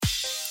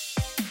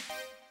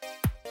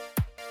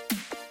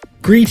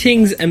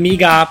Greetings,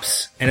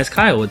 amigops, and as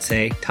Kyle would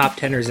say, top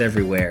teners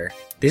everywhere.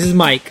 This is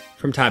Mike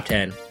from Top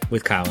 10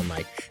 with Kyle and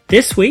Mike.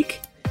 This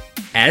week,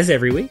 as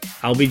every week,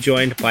 I'll be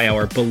joined by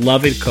our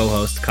beloved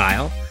co-host,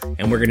 Kyle,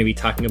 and we're going to be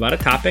talking about a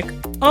topic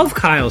of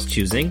Kyle's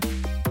choosing,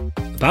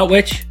 about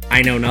which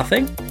I know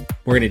nothing.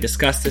 We're going to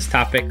discuss this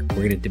topic,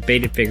 we're going to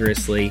debate it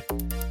vigorously,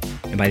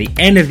 and by the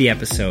end of the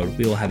episode,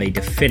 we will have a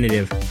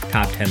definitive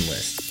top 10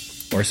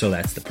 list. Or so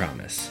that's the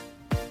promise.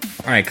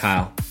 All right,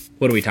 Kyle,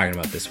 what are we talking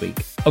about this week?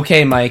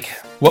 Okay, Mike,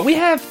 what we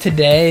have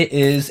today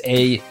is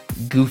a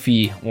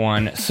goofy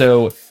one,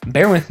 so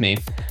bear with me.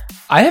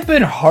 I have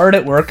been hard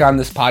at work on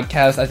this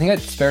podcast. I think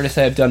it's fair to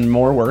say I've done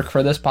more work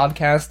for this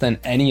podcast than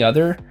any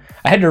other.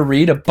 I had to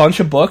read a bunch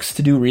of books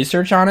to do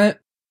research on it.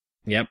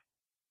 Yep.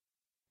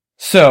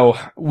 So,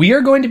 we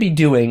are going to be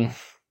doing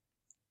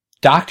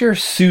Dr.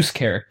 Seuss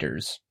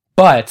characters,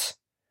 but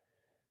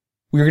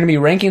we're going to be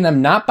ranking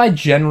them not by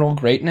general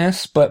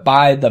greatness, but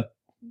by the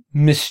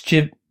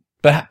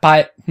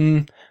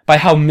by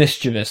how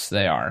mischievous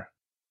they are.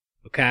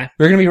 Okay.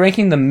 We're going to be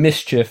ranking the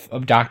mischief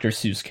of Dr.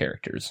 Seuss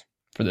characters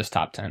for this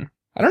top 10.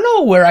 I don't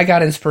know where I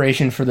got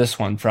inspiration for this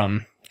one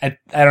from. I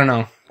don't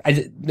know.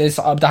 I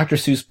saw a Dr.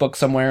 Seuss book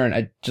somewhere and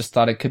I just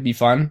thought it could be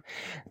fun.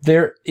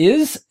 There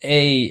is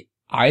a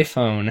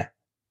iPhone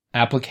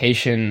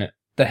application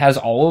that has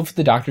all of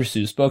the Dr.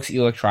 Seuss books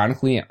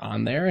electronically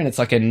on there, and it's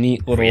like a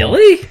neat little...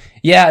 Really?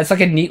 Yeah, it's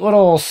like a neat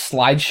little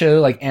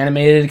slideshow, like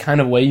animated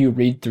kind of way you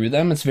read through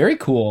them. It's very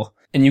cool.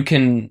 And you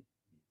can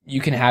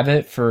have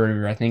it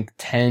for, I think,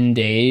 10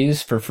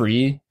 days for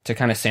free to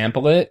kind of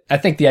sample it. I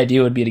think the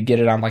idea would be to get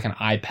it on like an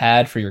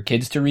iPad for your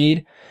kids to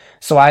read.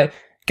 So I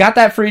got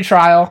that free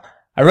trial.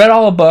 I read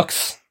all the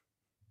books,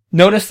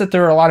 noticed that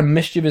there are a lot of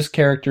mischievous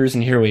characters,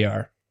 and here we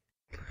are.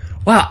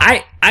 Wow,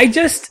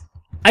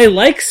 I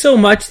like so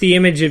much the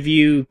image of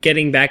you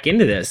getting back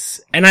into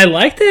this. And I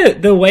like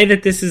the way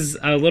that this is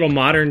a little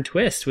modern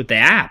twist with the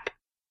app.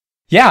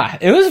 Yeah,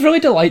 it was really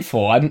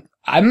delightful.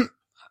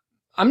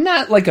 I'm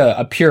not like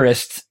a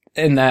purist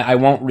in that I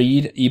won't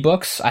read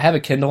ebooks. I have a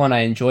Kindle and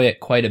I enjoy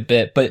it quite a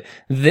bit, but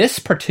this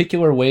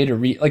particular way to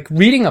read, like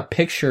reading a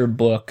picture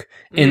book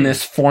in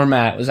this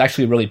format was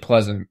actually really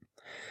pleasant.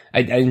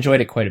 I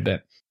enjoyed it quite a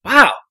bit.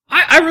 Wow.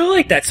 I really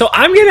like that. So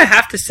I'm going to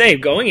have to say,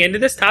 going into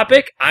this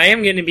topic, I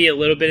am going to be a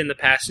little bit in the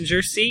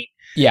passenger seat.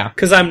 Yeah.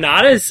 Because I'm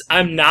not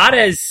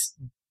as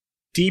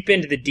deep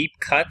into the deep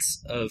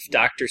cuts of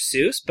Dr.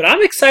 Seuss, but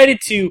I'm excited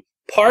to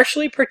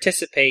partially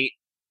participate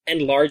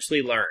and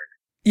largely learn.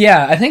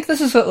 Yeah, I think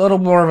this is a little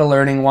more of a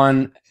learning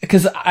one,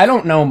 because I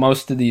don't know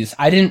most of these.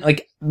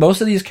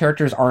 Most of these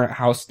characters aren't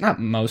not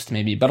most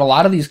maybe, but a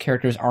lot of these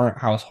characters aren't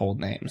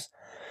household names.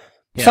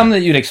 Yeah. Some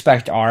that you'd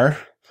expect are.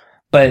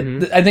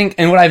 But I think,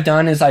 and what I've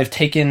done is I've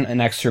taken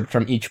an excerpt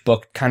from each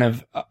book, kind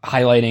of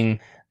highlighting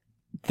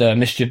the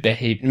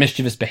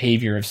mischievous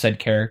behavior of said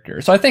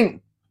character. So I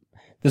think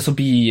this will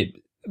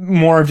be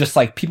more of just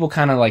like people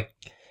kind of like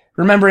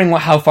remembering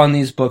how fun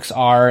these books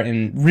are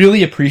and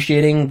really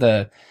appreciating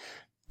the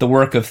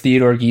work of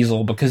Theodore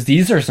Geisel, because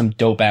these are some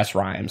dope ass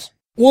rhymes.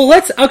 Well,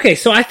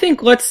 so I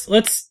think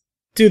let's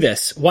do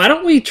this. Why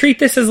don't we treat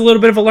this as a little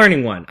bit of a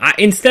learning one?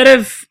 Instead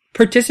of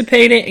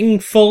participating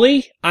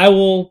fully, I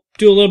will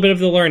do a little bit of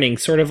the learning,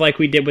 sort of like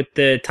we did with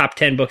the top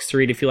 10 books to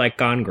read if you like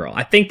Gone Girl.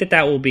 I think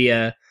that will be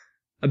a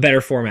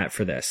better format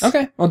for this.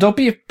 Okay. Well, don't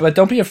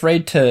be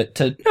afraid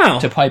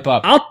to pipe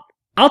up.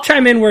 I'll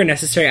chime in where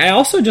necessary. I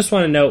also just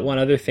want to note one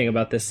other thing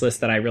about this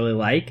list that I really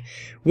like,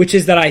 which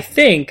is that I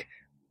think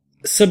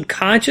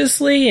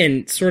subconsciously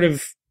and sort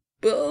of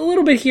a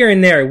little bit here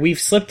and there, we've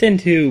slipped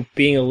into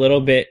being a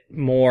little bit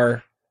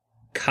more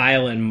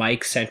Kyle and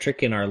Mike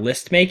centric in our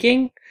list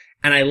making.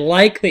 And I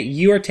like that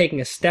you are taking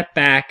a step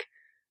back,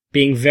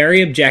 being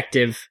very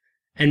objective,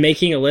 and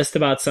making a list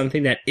about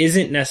something that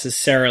isn't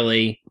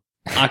necessarily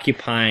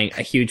occupying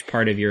a huge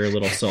part of your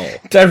little soul.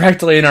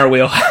 Directly in our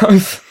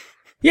wheelhouse.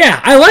 Yeah,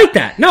 I like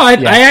that. No, I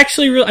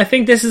actually I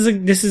think this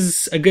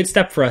is a good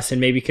step for us and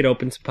maybe could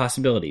open some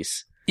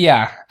possibilities.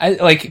 Yeah, I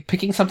like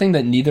picking something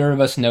that neither of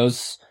us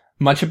knows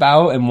much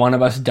about and one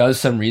of us does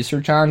some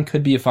research on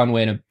could be a fun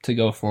way to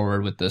go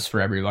forward with this for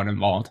everyone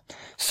involved.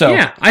 So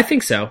yeah, I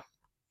think so.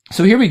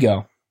 So here we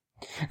go.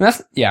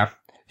 And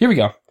here we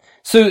go.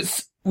 So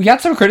we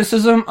got some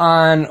criticism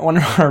on one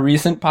of our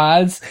recent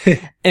pods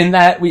in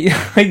that we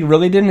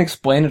really didn't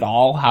explain at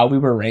all how we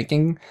were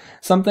ranking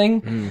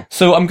something.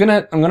 So I'm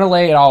gonna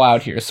lay it all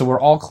out here so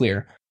we're all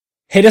clear.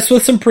 Hit us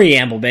with some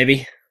preamble,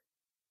 baby.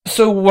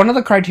 So one of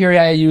the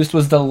criteria I used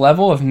was the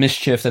level of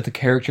mischief that the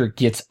character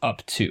gets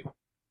up to.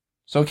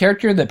 So a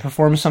character that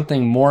performs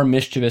something more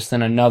mischievous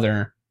than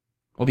another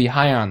will be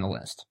higher on the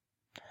list.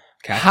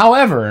 Okay.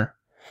 However,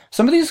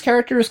 some of these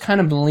characters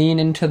kind of lean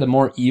into the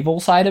more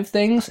evil side of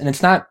things, and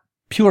it's not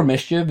pure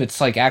mischief,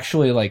 it's like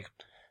actually like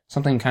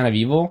something kind of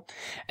evil.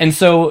 And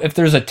so if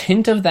there's a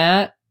tint of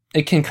that,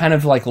 it can kind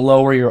of like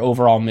lower your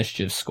overall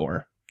mischief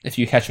score, if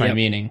you catch my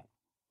meaning.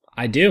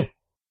 I do.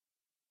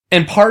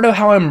 And part of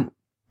how I'm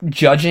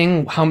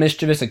judging how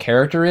mischievous a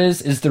character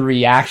is the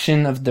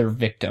reaction of their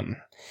victim.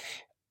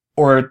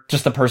 or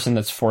just the person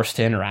that's forced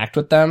to interact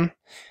with them.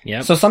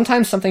 Yep. So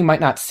sometimes something might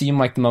not seem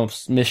like the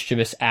most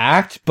mischievous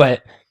act,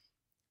 but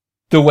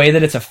the way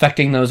that it's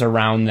affecting those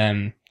around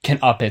them can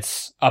up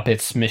its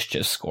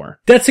mischief score.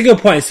 That's a good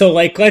point. So,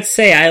 like, let's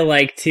say I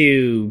like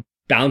to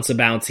bounce a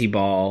bouncy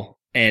ball,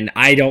 and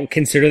I don't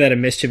consider that a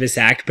mischievous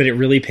act, but it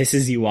really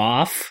pisses you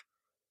off.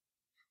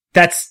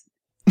 That's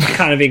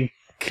kind of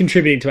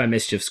contributing to my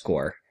mischief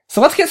score.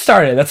 So let's get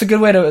started. That's a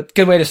good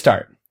way to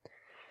start.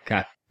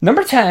 Okay.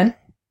 Number 10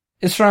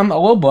 is from a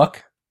little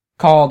book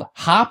called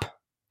Hop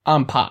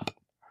on Pop.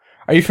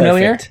 Are you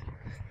familiar? Perfect.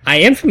 I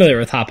am familiar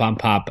with Hop on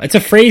Pop. It's a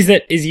phrase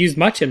that is used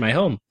much in my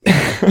home.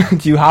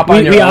 Do you hop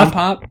on your own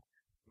pop?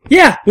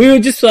 Yeah, we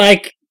would just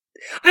like,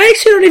 I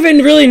actually don't even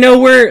really know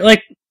where,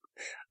 like,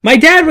 my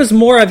dad was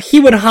more of, he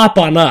would hop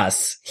on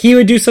us. He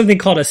would do something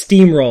called a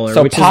steamroller,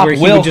 So which is Pop where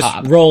he will would just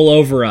hop. roll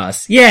over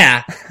us.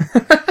 Yeah.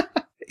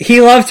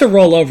 He loved to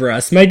roll over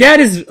us. My dad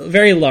is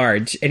very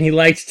large, and he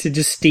liked to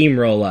just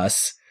steamroll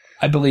us.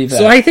 I believe that.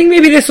 So I think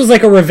maybe this was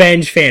like a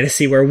revenge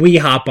fantasy where we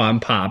hop on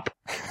Pop.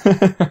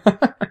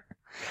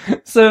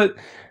 So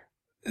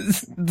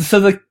it's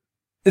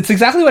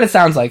exactly what it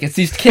sounds like. It's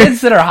these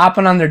kids that are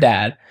hopping on their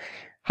dad.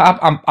 Hop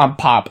on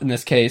Pop in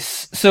this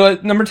case. So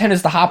number 10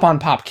 is the Hop on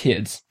Pop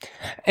kids.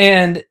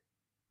 And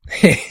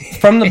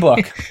from the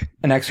book,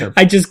 an excerpt.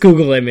 I just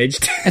Google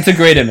imaged. It's a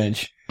great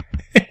image.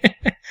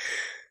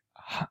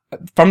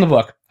 From the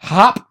book,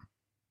 Hop,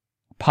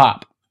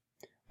 Pop.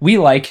 We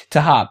like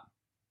to hop.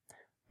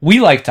 We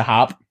like to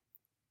hop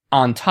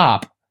on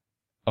top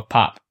of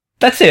Pop.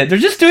 That's it. They're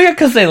just doing it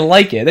because they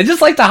like it. They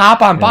just like to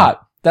hop on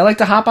Pop. They like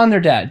to hop on their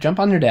dad, jump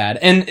on their dad.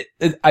 And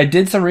I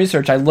did some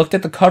research. I looked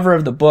at the cover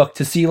of the book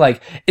to see,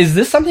 like, is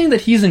this something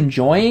that he's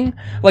enjoying?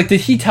 Like,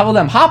 did he tell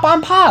them, hop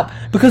on Pop?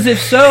 Because if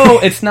so,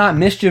 it's not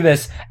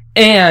mischievous.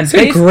 And That's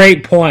a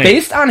great point.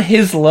 Based on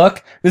his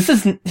look,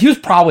 he was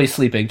probably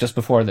sleeping just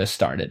before this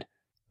started.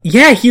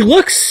 Yeah, he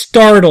looks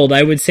startled,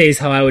 I would say, is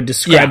how I would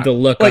describe the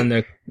look like, on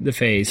the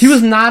face. He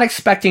was not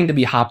expecting to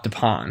be hopped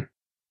upon.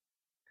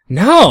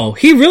 No,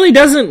 he really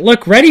doesn't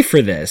look ready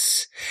for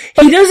this.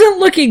 He doesn't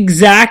look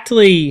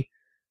exactly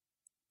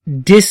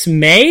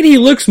dismayed. He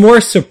looks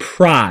more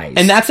surprised.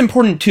 And that's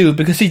important too,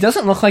 because he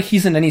doesn't look like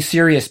he's in any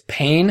serious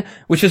pain,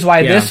 which is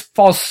why this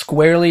falls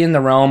squarely in the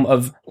realm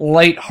of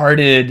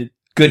lighthearted,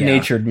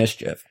 good-natured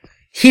mischief.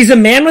 He's a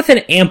man with an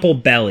ample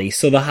belly,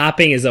 so the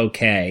hopping is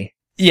okay.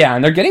 Yeah,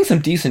 and they're getting some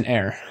decent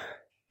air.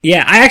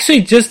 Yeah, I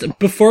actually just,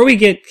 before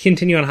we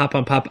continue on Hop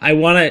on Pop, I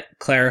want to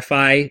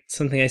clarify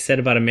something I said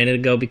about a minute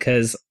ago,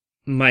 because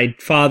my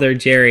father,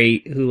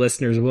 Jerry, who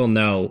listeners will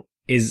know,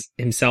 is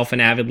himself an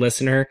avid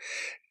listener.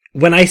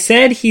 When I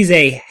said he's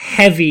a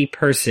heavy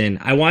person,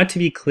 I want to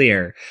be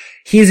clear.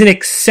 He's an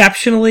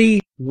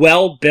exceptionally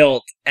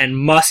well-built and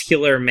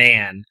muscular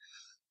man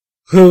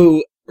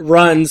who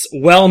runs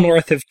well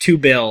north of 2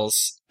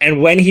 bills,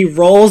 and when he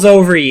rolls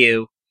over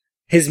you,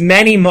 his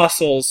many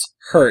muscles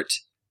hurt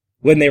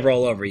when they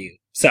roll over you.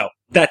 So,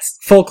 that's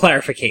full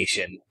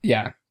clarification.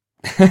 Yeah.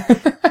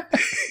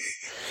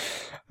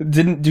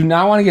 Do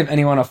not want to give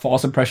anyone a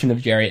false impression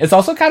of Jerry. It's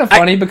also kind of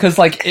funny because,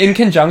 like, in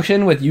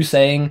conjunction with you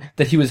saying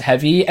that he was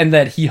heavy and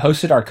that he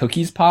hosted our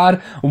cookies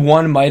pod,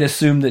 one might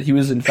assume that he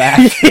was in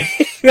fact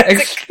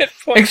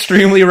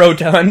extremely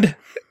rotund.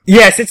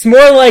 Yes, it's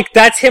more like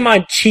that's him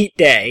on cheat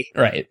day.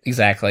 Right,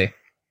 exactly.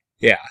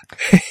 Yeah.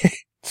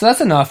 So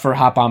that's enough for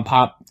Hop on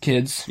Pop,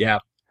 kids. Yeah.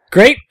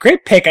 Great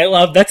pick. I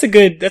love, that's a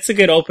good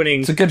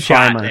opening. It's a good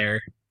shot primer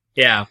there.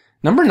 Yeah.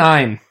 Number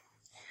 9.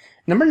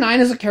 Number 9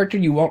 is a character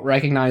you won't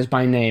recognize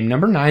by name.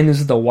 Number 9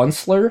 is the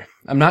Onceler.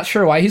 I'm not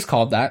sure why he's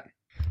called that.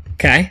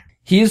 Okay.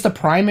 He is the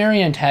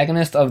primary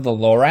antagonist of the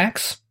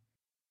Lorax.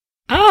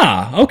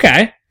 Ah,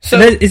 okay. So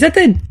is that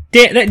Danny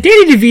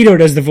DeVito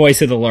does the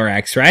voice of the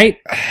Lorax, right?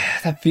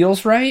 That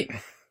feels right.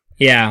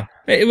 Yeah.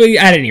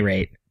 At any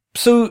rate.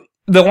 So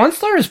the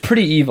Onceler is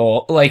pretty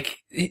evil. Like,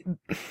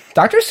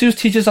 Dr. Seuss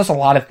teaches us a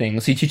lot of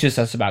things. He teaches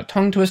us about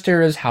tongue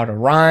twisters, how to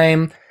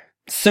rhyme,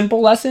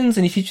 simple lessons,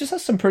 and he teaches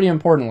us some pretty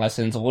important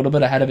lessons a little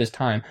bit ahead of his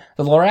time.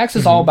 The Lorax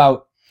is all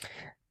about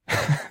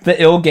the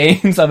ill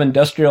gains of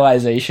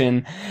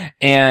industrialization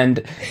and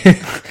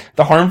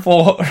the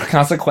harmful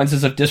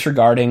consequences of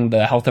disregarding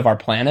the health of our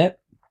planet.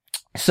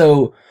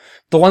 So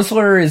the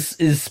Onceler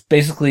is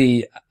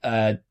basically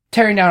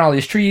tearing down all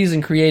these trees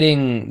and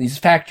creating these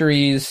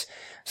factories.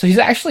 So he's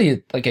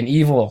actually like an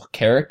evil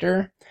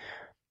character.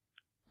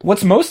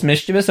 What's most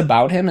mischievous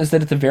about him is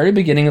that at the very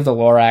beginning of the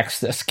Lorax,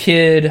 this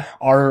kid,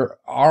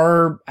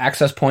 our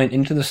access point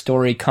into the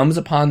story, comes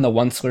upon the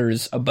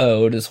Onceler's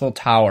abode, this little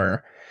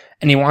tower,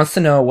 and he wants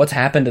to know what's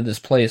happened to this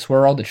place,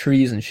 where are all the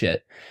trees and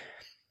shit.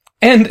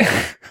 And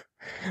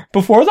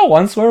before the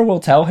Onceler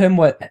will tell him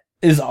what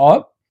is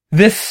up,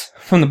 this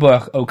from the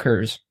book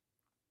occurs.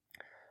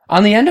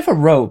 On the end of a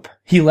rope,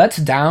 he lets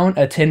down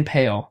a tin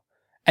pail,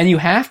 and you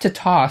have to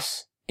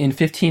toss in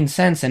 15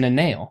 cents and a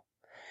nail,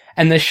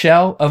 and the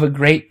shell of a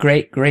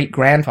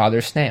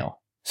great-great-great-grandfather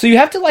snail. So you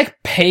have to, like,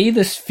 pay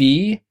this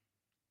fee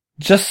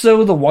just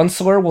so the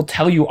Onceler will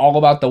tell you all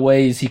about the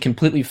ways he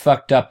completely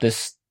fucked up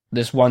this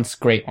once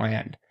great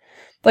land.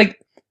 like,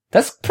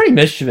 that's pretty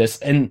mischievous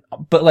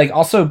but like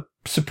also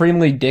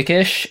supremely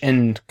dickish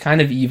and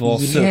kind of evil.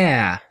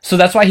 Yeah. So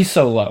that's why he's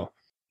so low.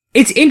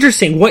 It's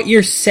interesting what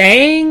you're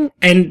saying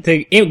and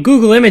the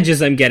Google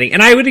images I'm getting,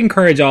 and I would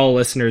encourage all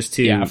listeners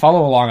to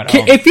follow along at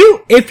home.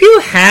 If you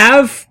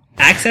have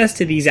access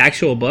to these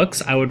actual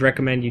books, I would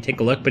recommend you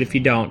take a look, but if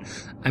you don't,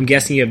 I'm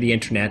guessing you have the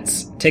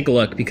internets. Take a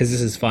look because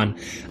this is fun.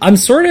 I'm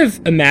sort of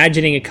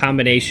imagining a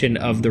combination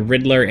of the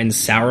Riddler and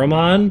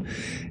Saruman,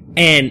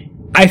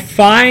 and I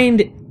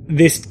find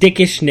this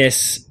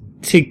dickishness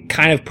to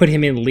kind of put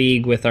him in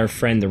league with our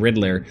friend the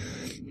Riddler.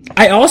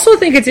 I also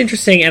think it's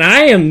interesting, and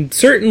I am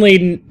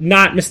certainly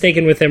not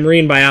mistaken with a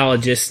marine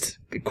biologist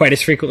quite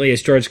as frequently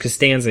as George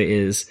Costanza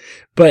is,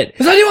 but...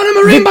 Is anyone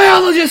a marine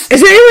biologist?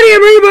 Is anybody a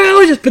marine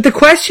biologist? But the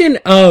question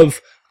of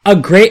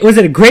was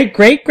it a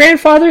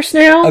great-great-grandfather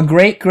snail? A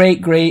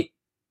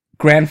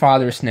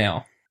great-great-great-grandfather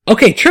snail.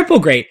 Okay, triple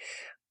great.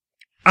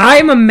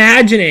 I'm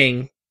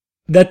imagining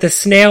that the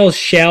snail's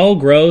shell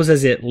grows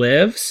as it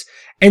lives,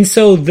 and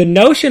so the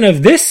notion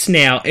of this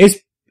snail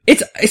is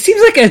it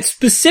seems like a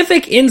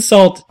specific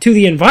insult to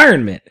the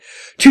environment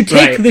to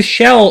take the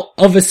shell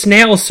of a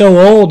snail so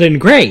old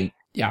and great.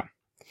 Yeah.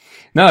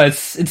 No,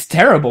 it's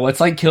terrible. It's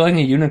like killing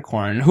a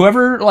unicorn.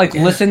 Whoever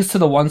listens to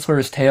the One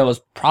Swear's Tale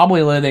is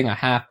probably living a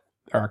half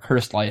or a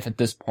cursed life at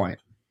this point.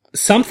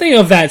 Something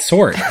of that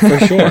sort, for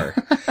sure.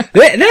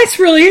 That's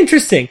really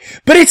interesting.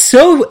 But it's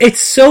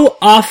so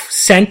off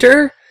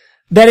center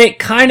that it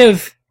kind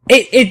of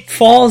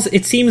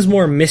it seems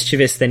more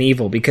mischievous than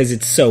evil because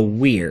it's so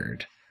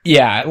weird.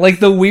 Yeah,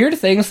 like the weird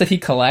things that he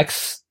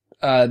collects,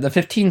 the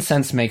 15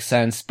 cents makes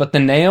sense, but the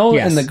nail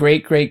and the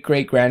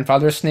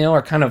great-great-great-grandfather snail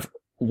are kind of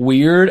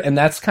weird, and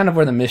that's kind of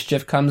where the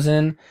mischief comes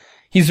in.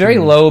 He's very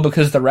low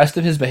because the rest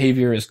of his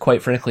behavior is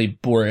quite frankly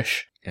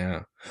boorish.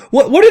 Yeah.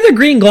 What are the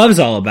green gloves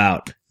all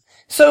about?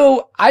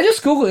 So, I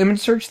just Google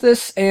image searched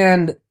this,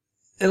 and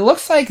it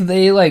looks like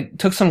they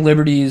took some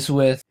liberties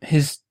with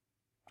his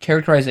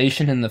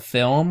characterization in the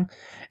film.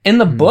 In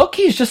the book,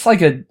 he's just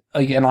like an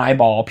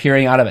eyeball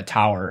peering out of a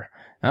tower.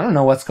 I don't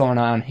know what's going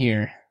on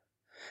here.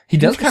 He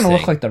does kind of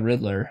look like the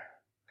Riddler.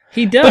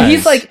 He does. But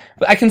he's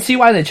I can see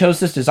why they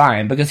chose this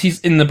design, because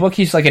in the book,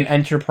 he's like an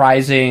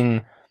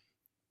enterprising,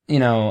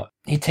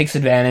 he takes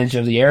advantage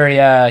of the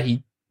area,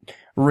 he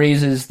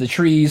raises the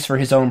trees for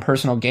his own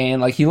personal gain.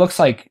 Like, he looks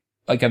like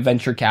a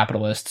venture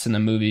capitalist in the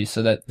movie,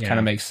 so that kind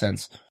of makes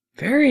sense.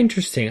 Very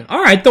interesting.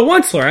 Alright, the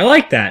Onceler, I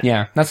like that.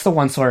 Yeah, that's the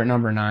Onceler at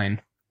number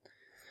 9.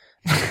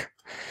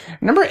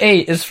 Number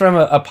 8 is from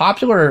a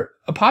popular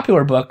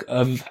book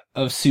of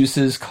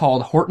Seuss's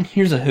called Horton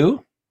Hears a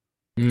Who.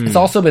 It's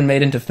also been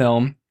made into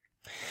film.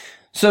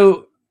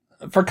 So,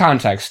 for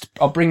context,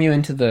 I'll bring you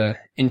into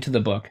the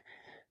book.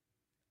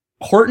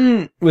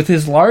 Horton, with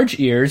his large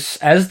ears,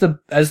 as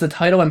the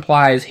title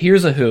implies,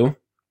 hears a who,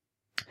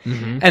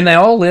 and they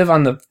all live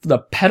on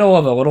the petal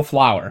of a little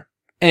flower.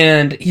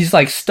 And he's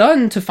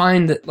stunned to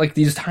find that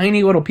these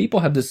tiny little people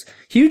have this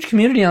huge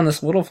community on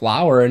this little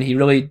flower, and he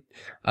really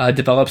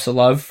develops a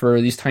love for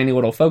these tiny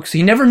little folks.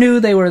 He never knew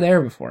they were there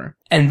before.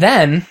 And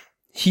then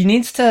he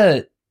needs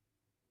to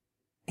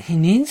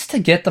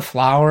get the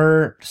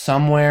flower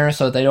somewhere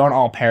so that they don't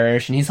all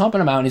perish, and he's helping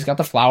them out, and he's got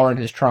the flower in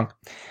his trunk.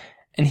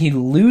 And he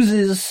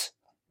loses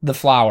the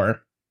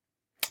flower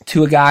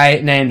to a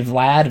guy named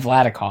Vlad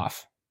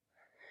Vladikov.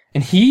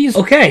 And he's...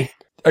 Okay.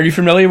 Are you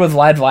familiar with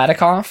Vlad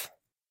Vladikov?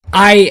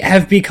 I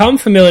have become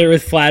familiar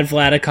with Vlad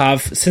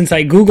Vladikov since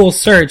I Google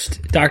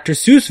searched Dr.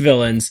 Seuss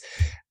villains,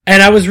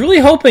 and I was really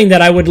hoping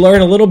that I would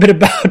learn a little bit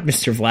about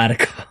Mr.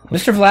 Vladikov.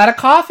 Mr.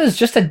 Vladikov is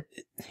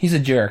he's a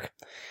jerk.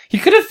 He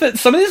could have fit,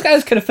 some of these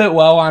guys could have fit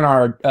well on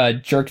our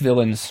jerk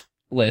villains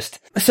list.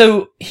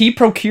 So he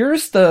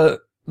procures the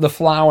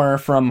flower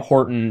from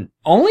Horton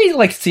only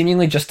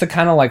seemingly just to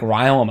kind of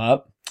rile him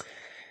up.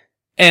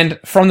 And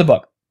from the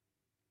book.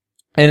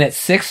 And at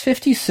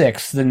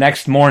 6:56 the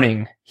next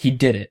morning, he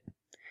did it.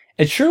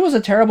 It sure was a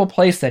terrible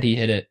place that he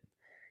hid it.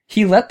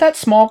 He let that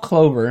small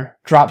clover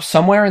drop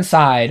somewhere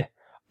inside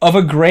of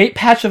a great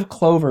patch of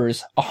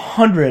clovers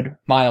 100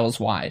 miles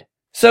wide.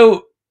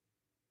 So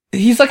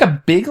he's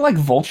a big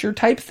vulture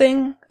type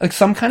thing,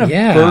 some kind of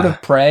bird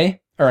of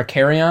prey or a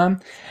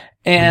carrion,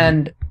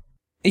 and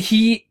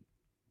he,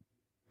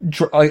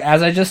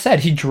 as I just said,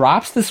 he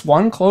drops this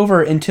one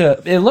clover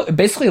into it.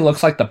 Basically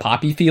looks like the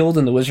poppy field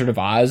in The Wizard of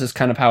Oz is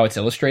kind of how it's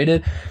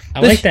illustrated. I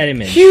like that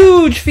image.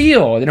 Huge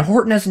field, and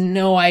Horton has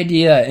no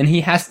idea, and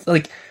he has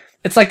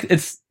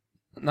it's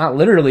not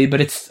literally, but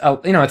it's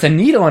it's a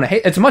needle in a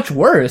hay. It's much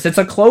worse. It's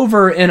a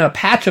clover in a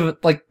patch of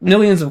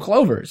millions of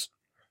clovers.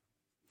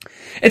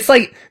 It's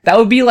that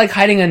would be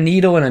hiding a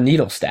needle in a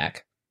needle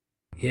stack.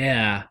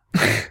 Yeah.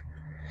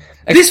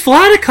 This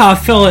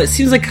Vladikov fella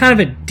seems like kind of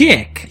a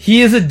dick.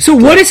 He is a... So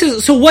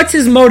what's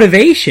his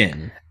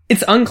motivation?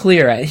 It's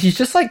unclear. He's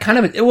just kind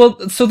of...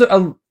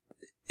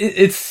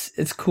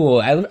 it's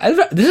cool.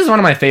 This is one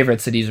of my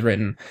favorites that he's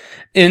written.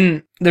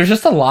 There's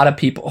just a lot of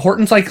people.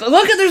 Horton's look,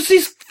 there's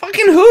these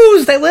fucking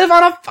who's. They live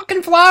on a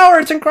fucking flower.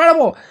 It's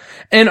incredible.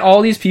 And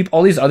all these people,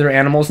 all these other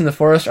animals in the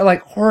forest are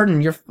like,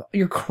 Horton,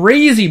 you're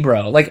crazy,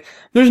 bro. Like,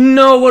 there's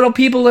no little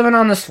people living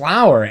on this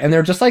flower. And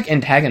they're just like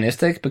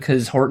antagonistic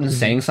because Horton's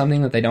saying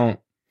something that they don't,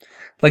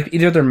 like,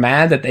 either they're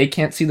mad that they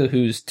can't see the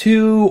Who's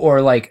too,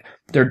 or like,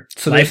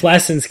 life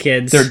lessons,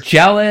 kids. They're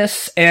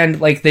jealous, and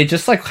like, they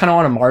just like kind of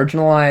want to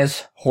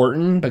marginalize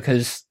Horton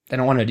because they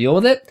don't want to deal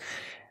with it.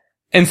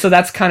 And so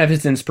that's kind of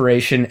his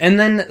inspiration. And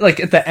then, like,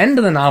 at the end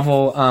of the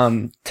novel,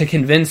 to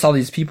convince all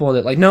these people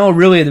that, like, no,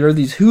 really, there are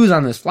these Who's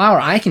on this flower,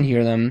 I can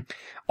hear them.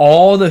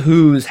 All the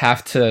Who's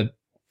have to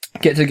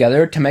get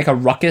together to make a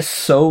ruckus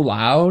so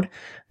loud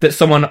that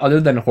someone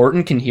other than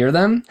Horton can hear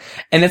them.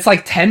 And it's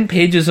like 10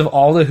 pages of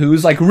all the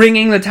Who's, like,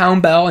 ringing the town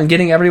bell and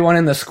getting everyone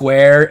in the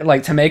square,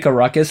 like, to make a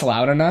ruckus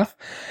loud enough.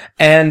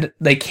 And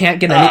they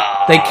can't get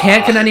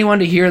anyone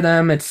to hear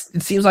them. It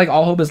seems like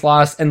all hope is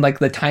lost. And, like,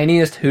 the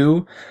tiniest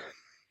Who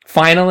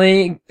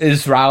finally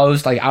is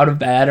roused, like, out of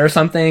bed or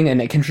something,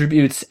 and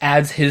it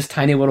adds his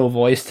tiny little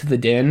voice to the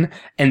din,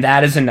 and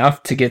that is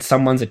enough to get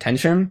someone's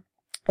attention.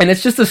 And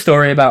it's just a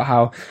story about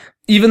how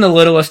even the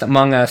littlest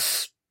among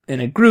us in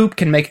a group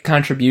can make a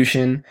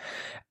contribution,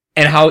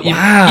 and how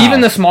even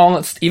the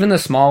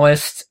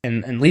smallest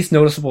and least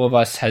noticeable of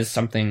us has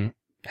something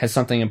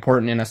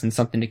important in us and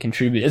something to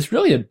contribute. It's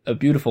really a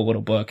beautiful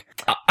little book.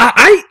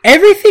 I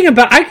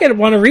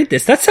want to read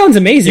this. That sounds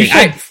amazing.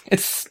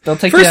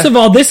 First of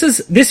all,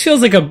 this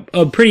feels like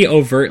a pretty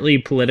overtly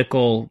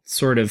political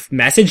sort of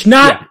message,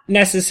 not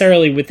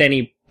necessarily with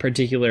any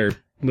particular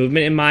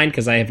movement in mind,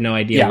 because I have no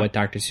idea what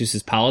Dr.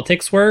 Seuss's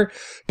politics were,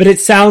 but it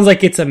sounds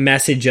like it's a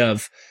message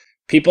of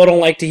people don't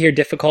like to hear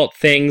difficult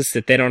things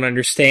that they don't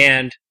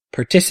understand.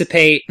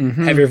 Participate,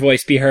 have your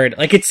voice be heard.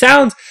 Like, it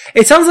sounds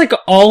like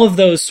all of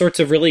those sorts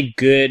of really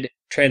good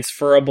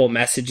transferable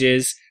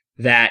messages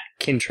that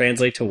can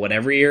translate to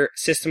whatever your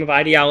system of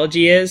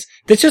ideology is.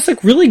 That's just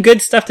like really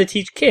good stuff to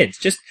teach kids.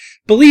 Just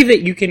believe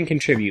that you can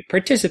contribute,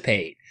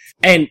 participate.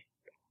 And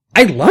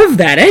I love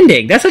that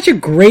ending. That's such a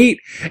great,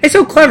 it's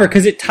so clever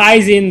because it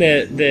ties in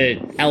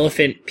the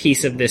elephant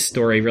piece of this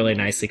story really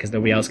nicely because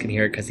nobody else can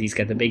hear it because he's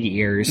got the big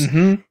ears.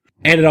 And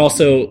it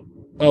also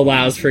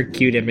allows for a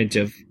cute image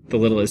of the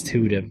littlest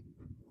Who to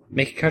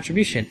make a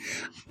contribution.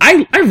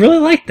 I really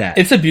like that.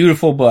 It's a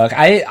beautiful book.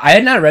 I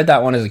had not read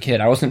that one as a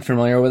kid. I wasn't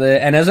familiar with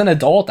it. And as an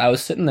adult, I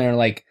was sitting there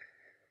like,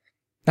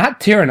 not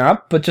tearing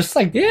up, but just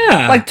like,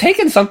 like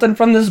taking something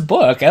from this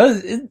book.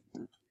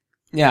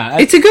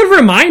 It's a good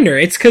reminder.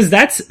 It's because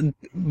that's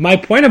my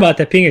point about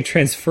that being a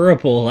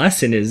transferable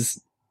lesson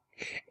is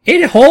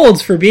it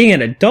holds for being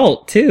an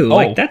adult too.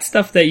 Like, that's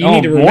stuff that you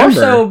need to remember. More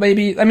so,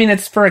 maybe. I mean,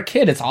 it's for a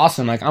kid. It's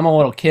awesome. Like, I'm a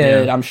little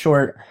kid. I'm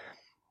short,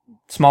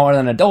 smaller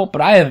than an adult,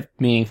 but I have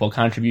meaningful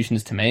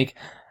contributions to make.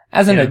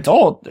 As an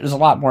adult, there's a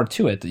lot more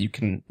to it that you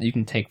can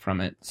take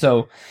from it.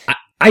 So,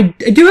 I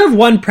do have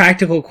one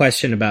practical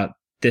question about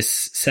this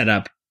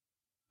setup.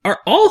 Are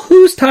all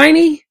Who's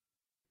tiny?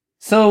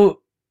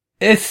 So,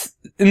 it's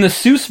in the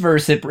Seuss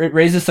verse. It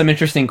raises some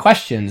interesting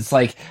questions.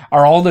 Like,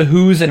 are all the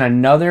Who's in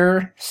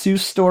another Seuss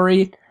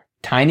story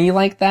tiny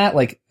like that?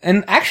 Like,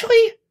 and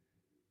actually,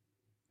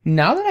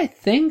 now that I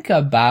think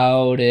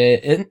about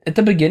it, at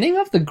the beginning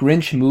of the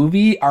Grinch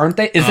movie, aren't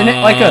they? Isn't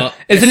it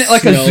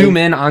like a zoom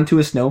in onto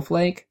a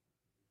snowflake?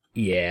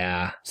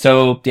 Yeah.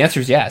 So the answer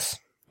is yes.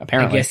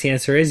 Apparently, I guess the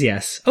answer is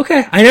yes.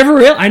 Okay, I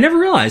never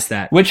realized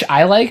that. Which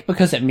I like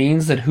because it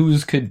means that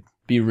Who's could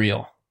be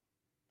real.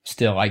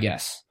 Still, I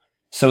guess.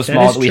 So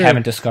small that we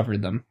haven't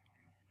discovered them.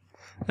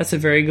 That's a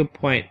very good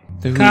point.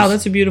 Kyle,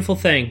 that's a beautiful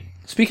thing.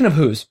 Speaking of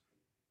Who's.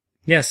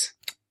 Yes.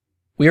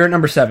 We are at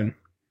number 7.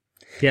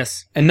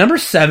 Yes. And number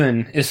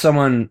 7 is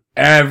someone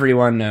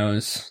everyone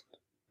knows.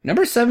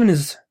 Number 7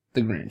 is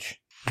the Grinch.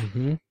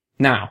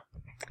 Now.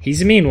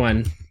 He's a mean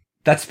one.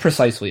 That's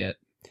precisely it.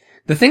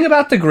 The thing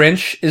about the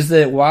Grinch is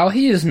that while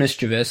he is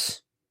mischievous,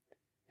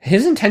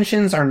 his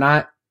intentions are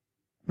not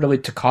really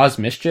to cause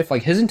mischief.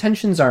 Like, his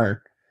intentions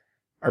are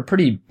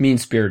pretty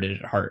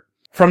mean-spirited at heart.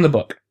 From the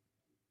book.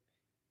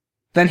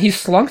 Then he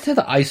slunk to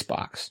the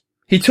icebox.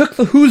 He took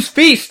the Who's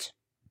feast.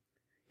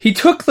 He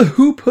took the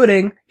Who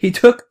pudding. He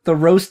took the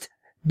roast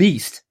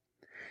beast.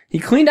 He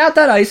cleaned out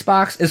that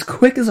icebox as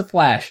quick as a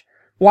flash.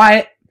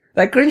 Why,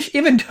 that Grinch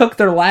even took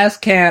their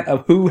last can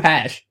of Who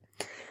hash.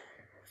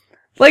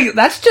 Like,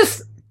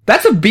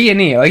 that's a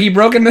B&E. Like, he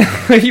broke into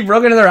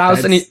their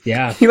house and he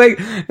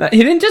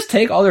didn't just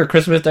take all their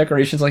Christmas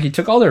decorations, like, he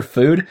took all their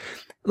food.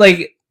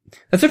 Like,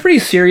 that's a pretty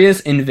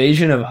serious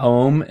invasion of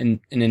home and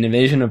an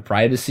invasion of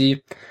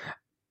privacy.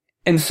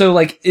 And so,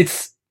 like,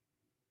 it's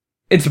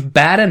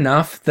bad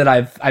enough that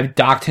I've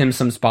docked him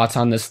some spots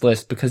on this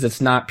list because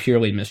it's not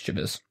purely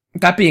mischievous.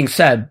 That being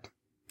said,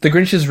 the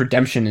Grinch's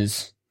redemption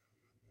is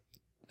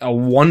a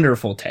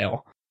wonderful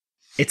tale.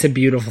 It's a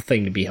beautiful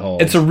thing to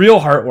behold. It's a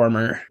real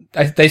heartwarmer.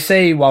 They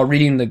say while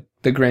reading the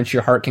Grinch,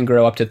 your heart can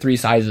grow up to 3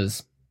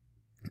 sizes.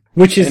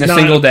 Which is in a not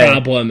single a day.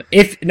 problem.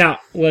 Now,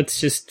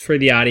 let's just, for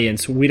the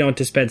audience, we don't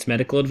dispense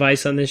medical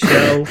advice on this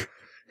show.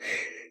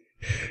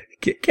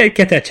 Get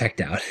that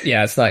checked out.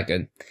 Yeah, it's not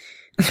good.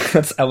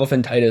 That's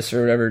elephantitis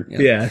or whatever. You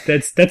know. Yeah,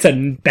 that's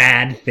a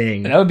bad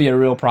thing. And that would be a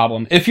real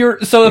problem. If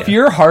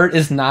your heart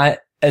is not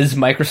as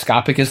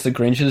microscopic as the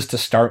Grinch's to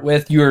start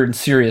with, you're in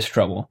serious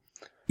trouble.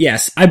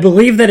 Yes, I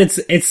believe that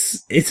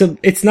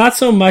it's not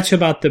so much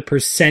about the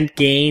percent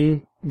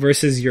gain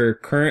versus your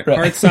current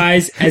heart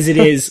size as it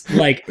is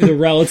like the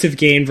relative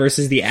gain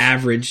versus the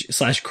average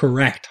 /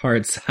 correct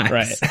heart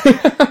size.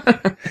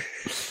 Right.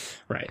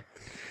 Right.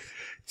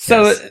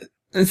 So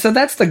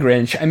that's the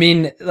Grinch. I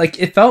mean, like,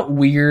 it felt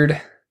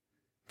weird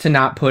to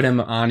not put him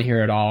on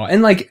here at all.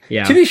 And like,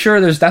 to be sure,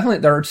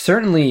 there are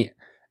certainly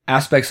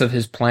aspects of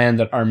his plan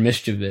that are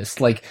mischievous,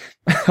 like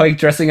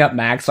dressing up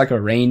Max like a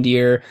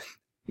reindeer.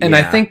 And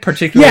I think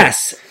particularly,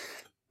 yes,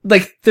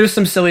 like, there's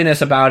some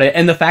silliness about it.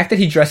 And the fact that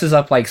he dresses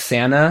up like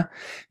Santa,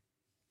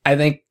 I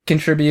think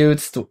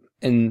contributes to,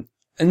 in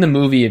the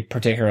movie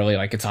particularly,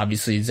 like, it's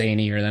obviously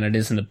zanier than it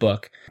is in the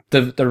book.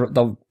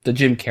 The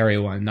Jim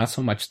Carrey one, not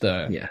so much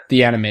the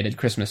animated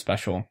Christmas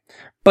special.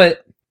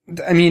 But,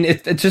 I mean,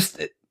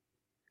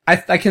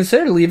 I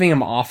considered leaving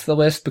him off the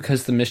list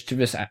because the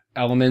mischievous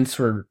elements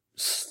were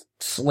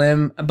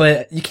slim,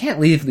 but you can't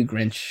leave the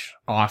Grinch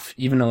off,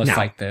 even though it's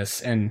like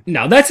this. And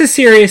no, that's a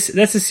serious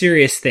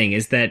thing,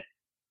 is that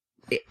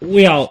the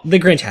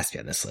Grinch has to be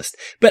on this list.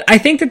 But I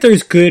think that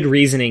there's good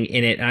reasoning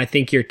in it, and I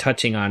think you're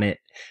touching on it.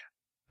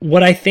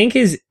 What I think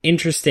is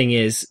interesting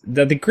is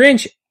that the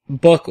Grinch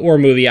book or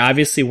movie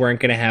obviously weren't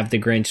going to have the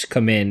Grinch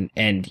come in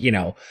and, you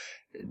know,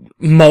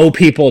 mow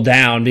people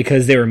down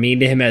because they were mean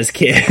to him as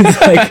kids.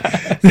 Like,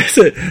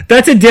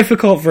 that's a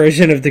difficult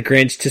version of the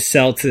Grinch to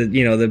sell to,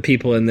 you know, the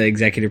people in the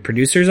executive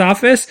producer's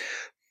office.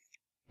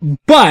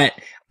 But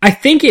I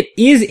think it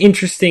is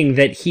interesting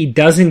that he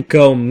doesn't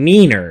go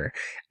meaner.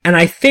 And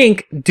I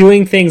think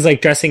doing things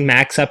like dressing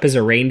Max up as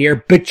a reindeer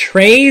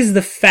betrays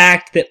the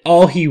fact that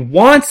all he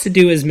wants to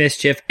do is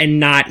mischief and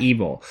not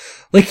evil.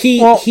 Like,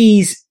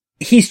 he's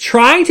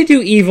trying to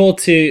do evil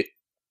to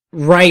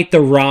right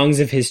the wrongs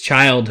of his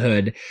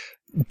childhood,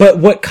 but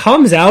what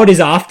comes out is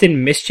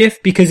often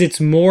mischief because it's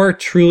more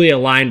truly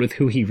aligned with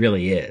who he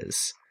really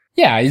is.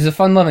 Yeah, he's a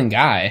fun-loving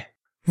guy.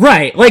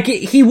 Right. Like,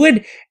 he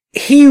would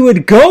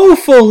go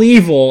full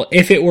evil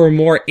if it were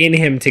more in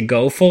him to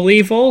go full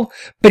evil,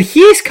 but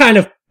he's kind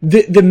of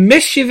the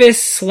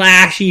mischievous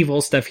 /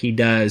 evil stuff he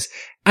does,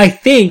 I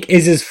think,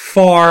 is as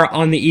far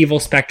on the evil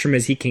spectrum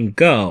as he can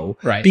go.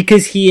 Right.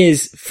 Because he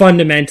is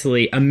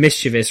fundamentally a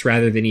mischievous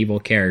rather than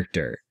evil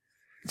character.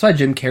 That's why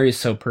Jim Carrey is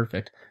so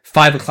perfect.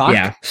 5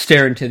 o'clock,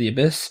 stare into the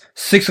abyss.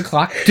 6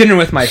 o'clock, dinner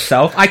with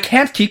myself. I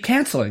can't keep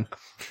canceling.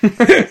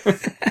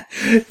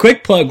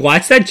 Quick plug,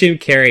 watch that Jim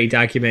Carrey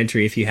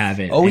documentary if you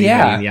haven't. Oh,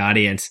 yeah. In the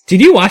audience.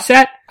 Did you watch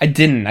that? I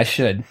didn't. I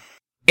should.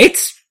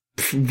 It's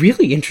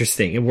really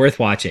interesting and worth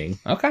watching.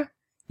 Okay.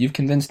 You've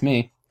convinced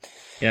me.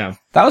 Yeah.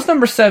 That was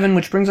number 7,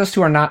 which brings us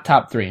to our not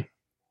top 3.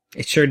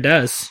 It sure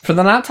does. For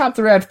the not top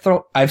 3,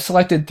 I've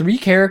selected 3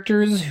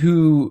 characters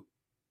who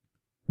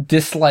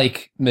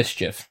dislike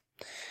mischief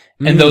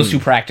and those who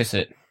practice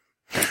it.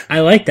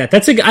 I like that.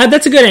 That's a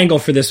good angle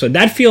for this one.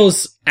 That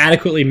feels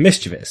adequately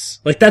mischievous.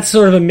 Like, that's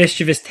sort of a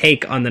mischievous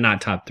take on the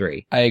not top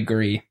 3. I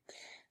agree.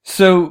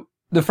 So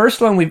the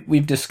first one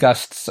we've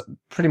discussed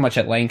pretty much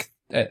at length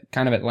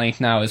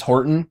now is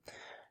Horton.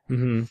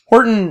 Mm-hmm.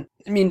 Horton,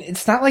 I mean,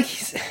 it's not like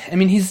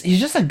he's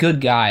just a good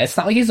guy. It's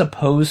not like he's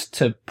opposed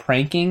to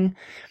pranking,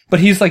 but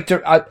he's like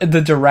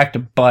the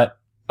direct butt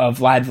of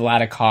Vlad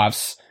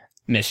Vladikov's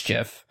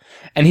mischief.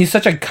 And he's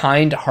such a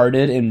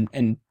kind-hearted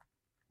and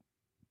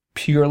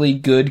purely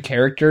good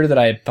character that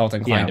I felt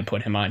inclined to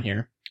put him on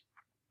here.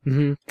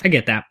 Mm-hmm. I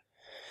get that.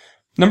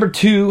 Number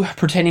 2,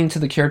 pertaining to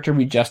the character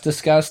we just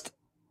discussed,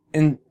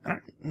 and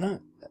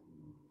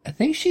I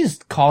think she's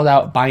called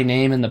out by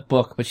name in the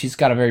book, but she's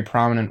got a very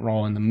prominent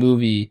role in the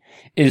movie,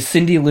 is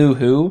Cindy Lou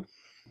Who.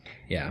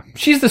 Yeah.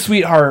 She's the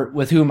sweetheart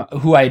with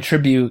who I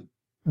attribute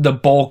the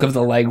bulk of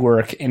the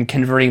legwork in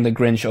converting the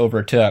Grinch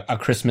over to a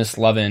Christmas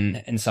loving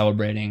and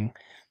celebrating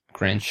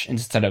Grinch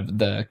instead of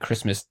the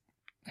Christmas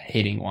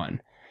hating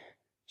one.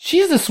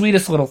 She's the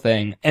sweetest little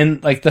thing.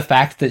 And like the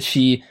fact that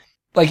she,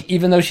 like,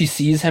 even though she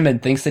sees him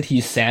and thinks that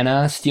he's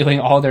Santa stealing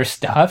all their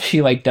stuff,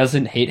 she like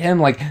doesn't hate him.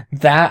 Like,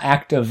 that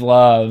act of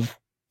love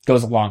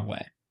goes a long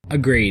way.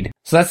 Agreed.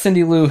 So that's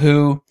Cindy Lou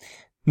Who.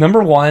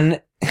 Number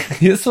 1,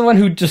 this is the one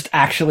who just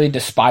actually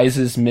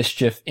despises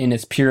mischief in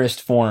its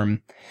purest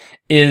form,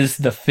 is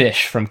the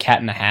fish from Cat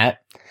in the Hat.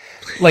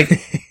 Like,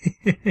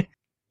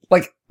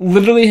 like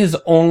literally his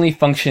only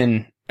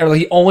function, or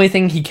the only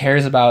thing he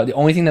cares about, the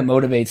only thing that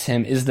motivates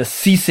him is the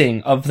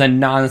ceasing of the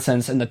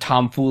nonsense and the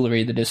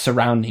tomfoolery that is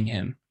surrounding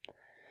him.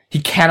 He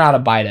cannot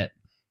abide it.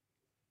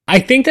 I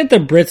think that the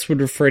Brits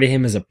would refer to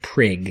him as a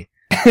prig.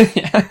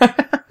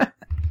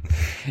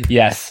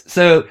 Yes.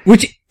 So,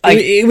 which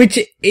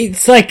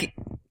it's like,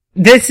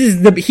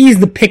 he's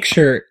the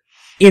picture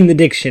in the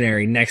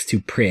dictionary next to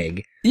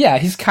prig. Yeah,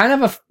 he's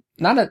kind of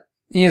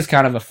he is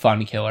kind of a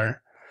fun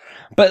killer.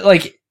 But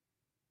like,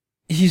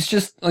 he's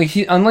just like,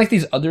 unlike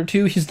these other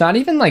 2, he's not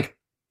even like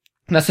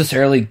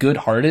necessarily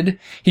good-hearted.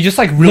 He just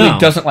like really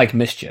doesn't like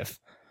mischief.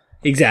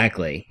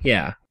 Exactly.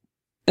 Yeah.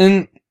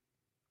 And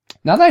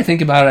now that I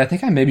think about it, I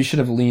think I maybe should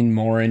have leaned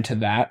more into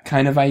that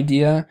kind of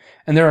idea.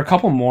 And there are a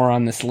couple more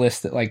on this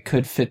list that like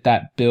could fit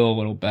that bill a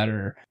little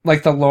better.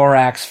 Like the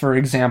Lorax, for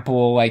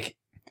example, like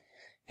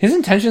his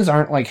intentions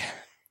aren't like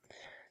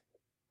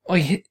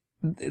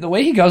the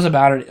way he goes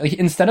about it, like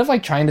instead of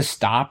like trying to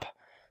stop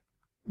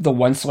the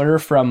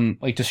Onceler from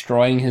like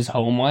destroying his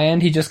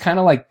homeland, he just kind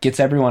of like gets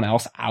everyone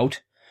else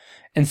out.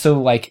 And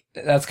so like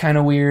that's kind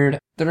of weird.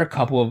 There are a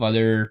couple of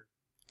other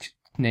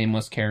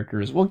nameless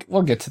characters.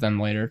 We'll get to them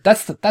later.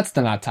 That's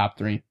the not top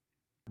 3.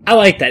 I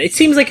like that. It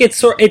seems like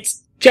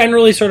it's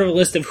generally sort of a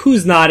list of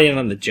who's not in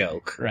on the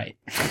joke. Right.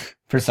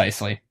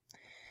 Precisely.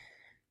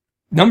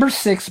 Number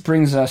 6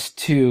 brings us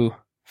to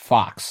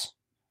Fox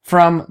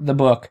from the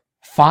book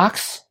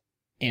Fox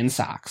in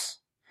Socks.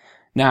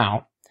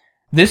 Now,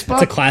 this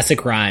book... It's a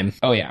classic rhyme.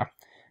 Oh yeah.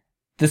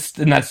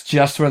 And that's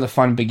just where the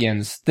fun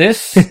begins.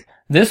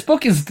 This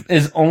book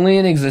is only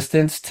in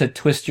existence to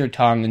twist your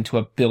tongue into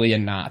a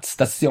billion knots.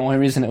 That's the only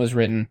reason it was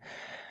written.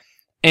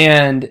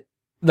 And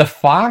the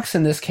fox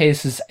in this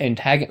case is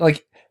antagonist.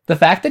 Like, the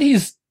fact that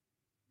he's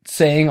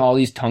saying all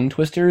these tongue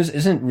twisters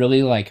isn't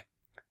really like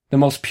the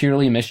most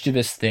purely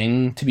mischievous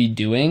thing to be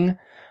doing,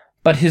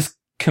 but his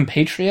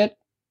compatriot,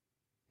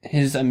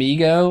 his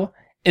amigo,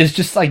 is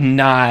just like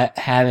not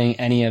having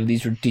any of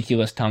these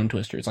ridiculous tongue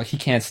twisters. Like, he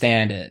can't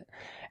stand it.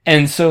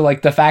 And so,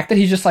 like, the fact that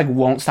he just, like,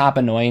 won't stop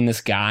annoying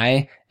this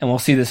guy, and we'll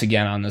see this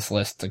again on this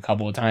list a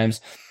couple of times,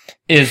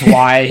 is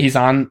why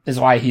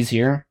he's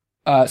here.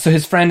 So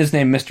his friend is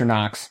named Mr.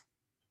 Knox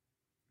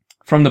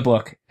from the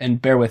book,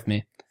 and bear with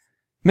me.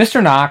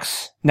 Mr.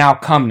 Knox, now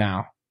come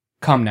now.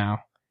 Come now.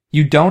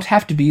 You don't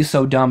have to be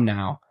so dumb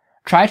now.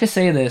 Try to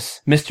say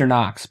this, Mr.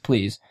 Knox,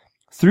 please.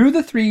 Through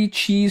the 3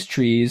 cheese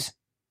trees,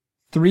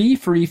 3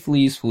 free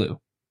fleas flew.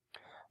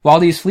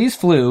 While these fleas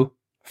flew,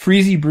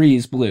 Freezy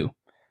Breeze blew.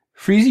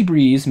 Freezy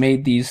Breeze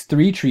made these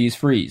 3 trees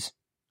freeze.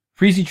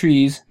 Freezy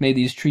Trees made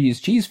these trees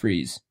cheese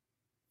freeze.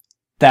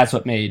 That's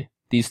what made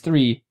these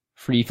 3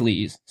 free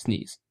fleas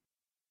sneeze.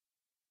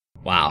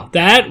 Wow.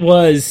 That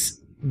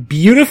was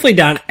beautifully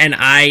done, and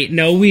I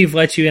know we've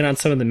let you in on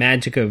some of the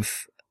magic of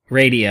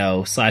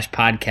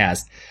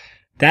radio/podcast.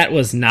 That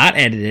was not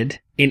edited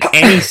in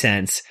any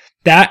sense.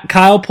 That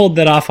Kyle pulled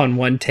that off on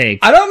one take.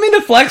 I don't mean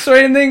to flex or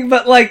anything,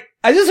 but like,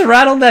 I just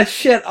rattled that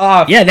shit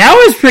off. Yeah,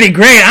 that was pretty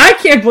great. I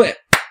can't believe...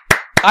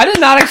 I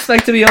did not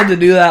expect to be able to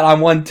do that on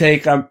one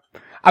take. I'm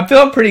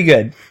feeling pretty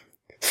good.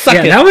 Suck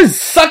it.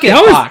 Suck it,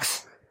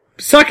 Fox.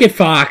 Suck it,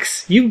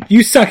 Fox.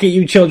 You suck it,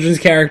 you children's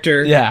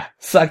character. Yeah,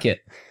 suck it.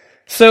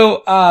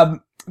 So,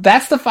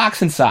 that's the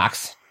Fox in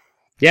Socks.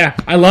 Yeah,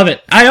 I love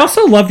it. I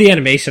also love the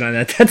animation on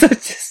that.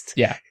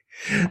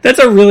 That's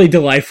a really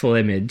delightful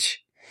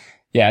image.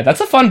 Yeah, that's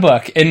a fun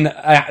book. And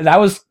that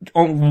was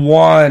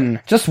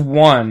just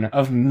one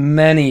of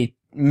many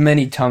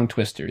tongue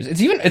twisters.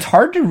 It's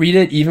hard to read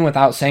it even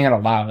without saying it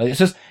aloud.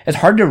 It's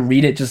hard to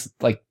read it just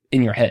like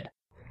in your head.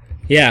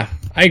 Yeah,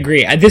 I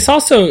agree. This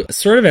also,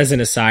 sort of as an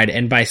aside,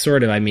 and by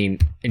sort of I mean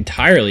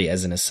entirely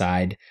as an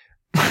aside,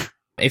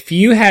 if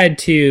you had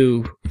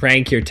to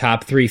rank your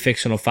top 3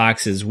 fictional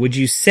foxes, would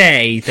you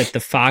say that the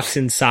Fox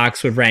in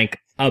Socks would rank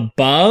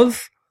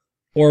above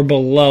or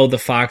below the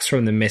Fox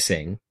from The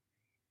Missing?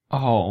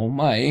 Oh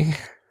my.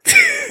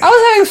 I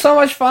was having so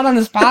much fun on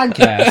this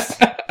podcast.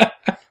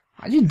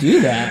 How'd you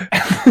do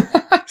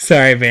that?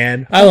 Sorry,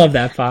 man. I love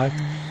that fox.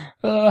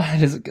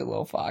 It is a good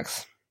little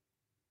fox.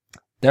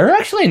 There are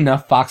actually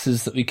enough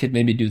foxes that we could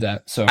maybe do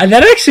that. So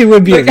that actually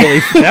would be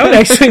that would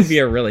actually be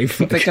a really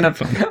fun.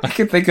 I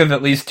could think of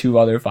at least 2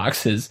 other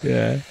foxes.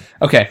 Yeah.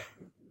 Okay.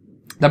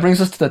 That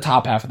brings us to the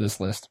top half of this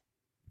list.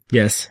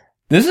 Yes.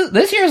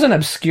 This here is an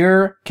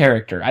obscure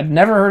character. I'd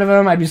never heard of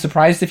him. I'd be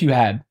surprised if you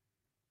had.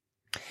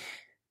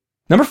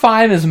 Number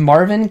 5 is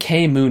Marvin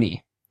K.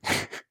 Mooney.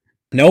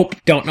 Nope,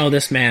 don't know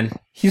this man.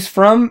 He's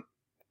from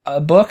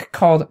a book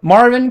called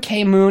Marvin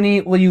K.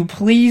 Mooney, Will You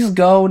Please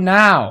Go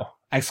Now?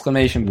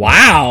 Exclamation point.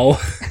 Wow.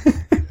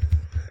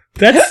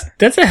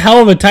 That's a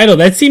hell of a title.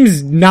 That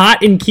seems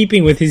not in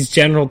keeping with his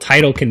general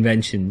title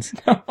conventions.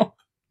 No.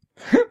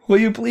 Will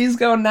you please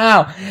go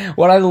now?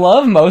 What I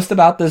love most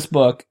about this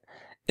book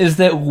is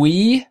that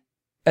we,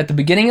 at the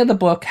beginning of the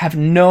book, have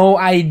no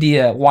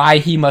idea why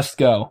he must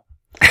go.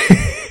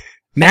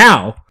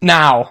 Now.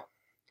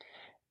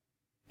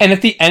 And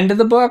at the end of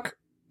the book,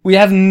 we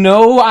have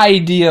no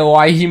idea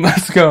why he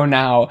must go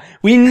now.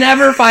 We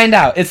never find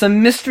out. It's a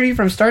mystery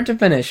from start to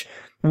finish.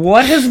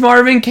 What has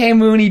Marvin K.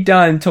 Mooney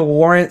done to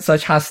warrant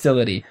such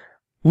hostility?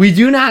 We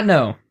do not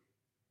know.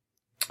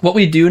 What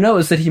we do know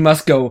is that he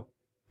must go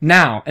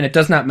now, and it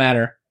does not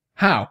matter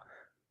how.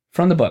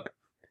 From the book.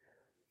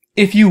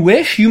 If you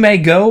wish, you may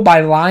go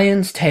by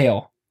lion's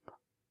tail,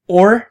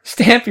 or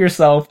stamp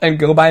yourself and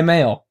go by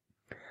mail.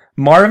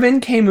 Marvin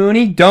K.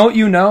 Mooney, don't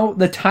you know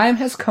the time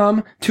has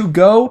come to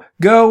go,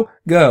 go,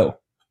 go.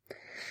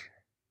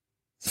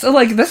 So,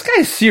 like, this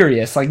guy's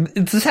serious. Like,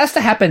 this has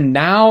to happen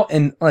now,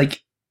 and,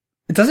 like,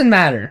 it doesn't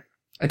matter.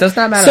 It does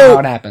not matter how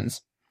it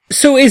happens.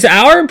 So is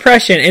our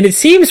impression, and it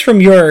seems from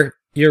your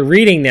your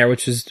reading there,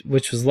 which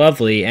was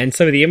lovely, and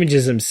some of the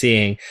images I'm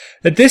seeing,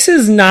 that this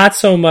is not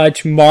so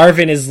much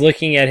Marvin is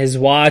looking at his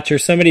watch or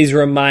somebody's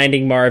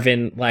reminding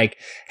Marvin, like,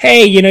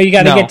 hey, you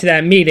gotta get to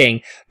that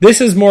meeting.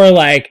 This is more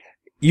like,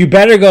 you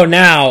better go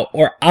now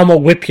or I'm gonna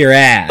whip your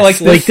ass.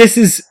 Like this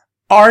is...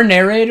 Our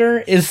narrator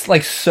is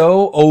like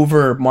so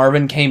over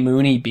Marvin K.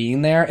 Mooney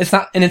being there. It's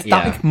not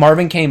like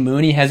Marvin K.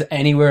 Mooney has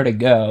anywhere to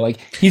go. Like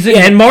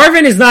and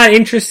Marvin is not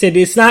interested.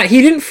 He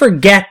didn't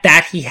forget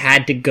that he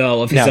had to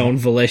go of his own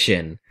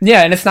volition.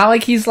 Yeah, and it's not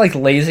like he's like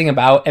lazing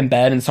about in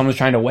bed and someone's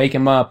trying to wake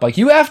him up. Like,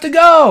 you have to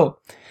go.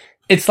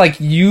 It's like,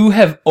 you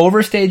have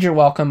overstayed your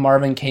welcome,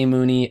 Marvin K.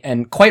 Mooney,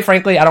 and quite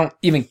frankly, I don't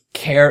even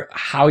care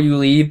how you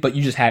leave, but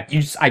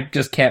I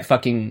just can't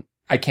fucking...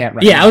 I can't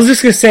right now. I was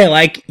just gonna say,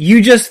 like,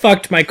 you just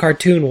fucked my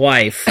cartoon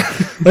wife.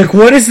 Like,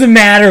 what is the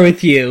matter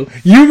with you?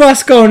 You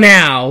must go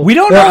now. We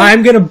don't know.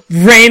 I'm gonna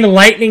rain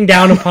lightning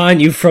down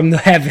upon you from the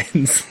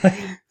heavens.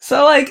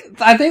 So, like,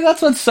 I think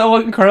that's what's so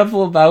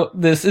incredible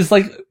about this is,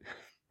 like,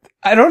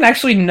 I don't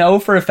actually know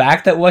for a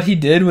fact that what he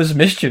did was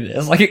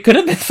mischievous. Like, it could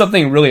have been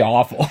something really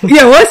awful.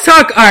 Yeah, let's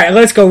talk. Alright,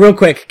 let's go real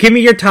quick. Give me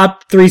your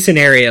top 3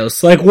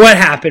 scenarios. Like, what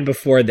happened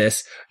before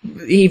this?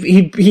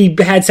 He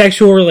had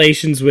sexual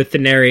relations with the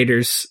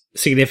narrator's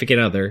significant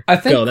other.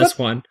 That's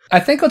one. I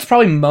think what's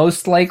probably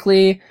most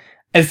likely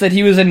is that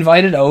he was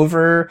invited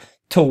over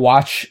to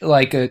watch,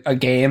 like, a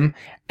game,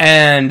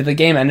 and the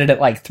game ended at,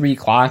 like,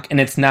 3:00, and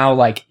it's now,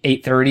 like,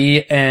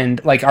 8:30,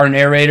 and, like, our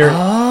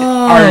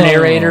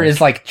narrator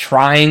is, like,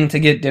 trying to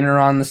get dinner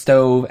on the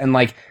stove, and,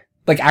 like,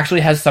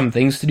 actually has some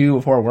things to do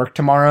before work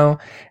tomorrow,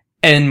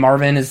 and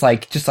Marvin is,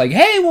 like, just like,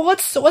 hey, well,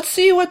 let's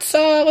see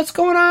what's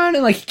going on,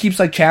 and, like, he keeps,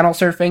 like, channel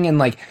surfing, and,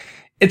 like,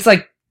 it's,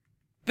 like,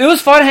 it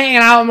was fun hanging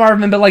out with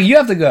Marvin, but, like, you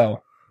have to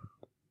go.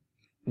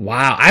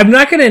 Wow. I'm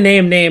not gonna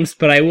name names,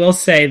 but I will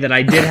say that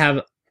I did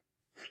have...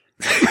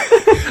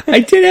 I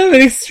did have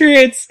an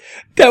experience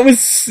that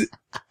was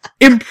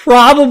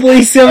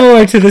improbably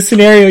similar to the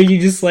scenario you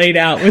just laid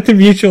out with a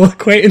mutual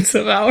acquaintance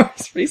of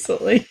ours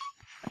recently.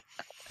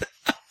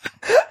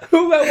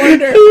 Who I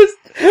wonder?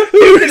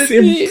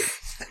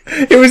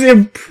 It was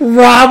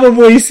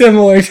improbably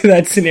similar to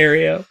that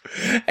scenario.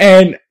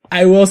 And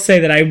I will say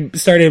that I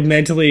started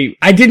mentally...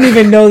 I didn't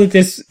even know that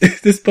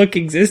this book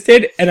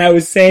existed, and I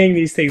was saying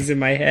these things in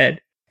my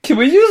head. Can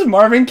we use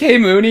Marvin K.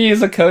 Mooney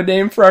as a code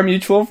name for our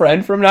mutual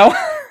friend from now on?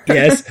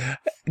 Yes.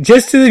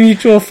 Just to the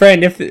mutual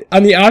friend, if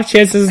on the off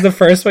chance this is the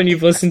first one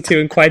you've listened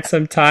to in quite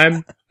some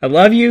time, I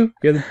love you.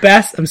 You're the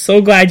best. I'm so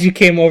glad you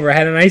came over. I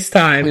had a nice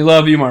time. We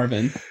love you,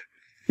 Marvin.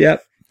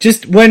 Yep.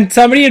 Just when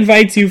somebody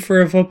invites you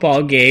for a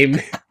football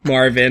game,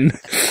 Marvin,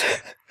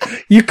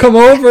 you come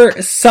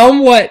over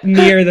somewhat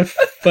near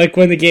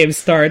when the game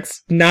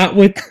starts, not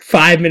with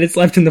 5 minutes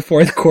left in the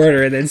fourth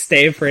quarter, and then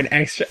stay for an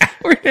extra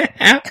hour and a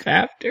half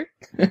after.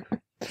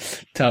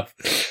 Tough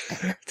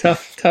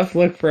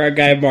look for our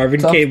guy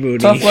Marvin K. Mooney.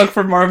 Tough look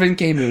for Marvin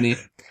K. Mooney.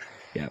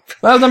 Yep.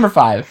 That was number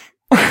 5.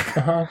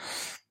 Uh-huh.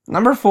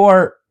 Number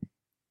 4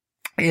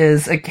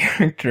 is a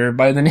character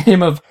by the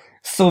name of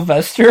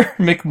Sylvester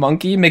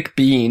McMonkey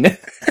McBean.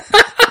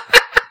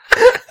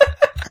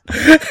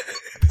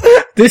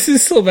 This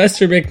is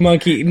Sylvester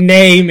McMonkey,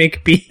 nay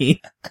McBean.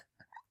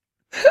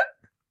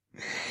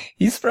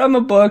 He's from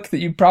a book that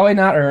you've probably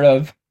not heard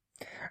of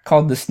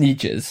called The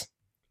Sneetches.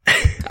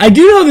 I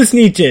do know The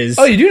Sneetches.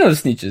 Oh, you do know The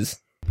Sneetches?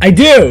 I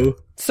do.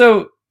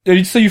 So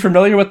you're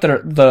familiar with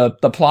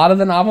the plot of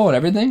the novel and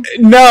everything?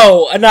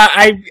 No,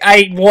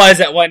 I was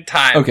at one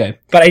time. Okay.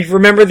 But I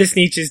remember The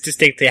Sneetches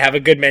distinctly. I have a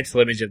good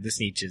mental image of The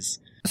Sneetches.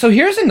 So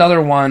here's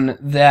another one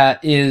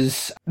that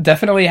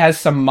definitely has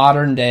some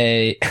modern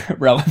day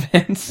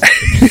relevance.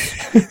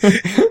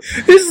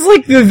 This is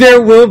like the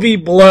There Will Be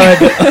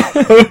Blood of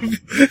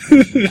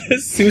the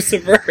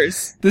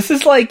Seussiverse. This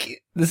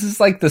is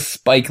like the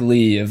Spike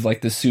Lee of like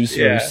the Seussiverse.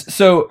 Yeah.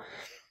 So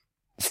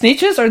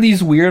Sneetches are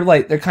these weird,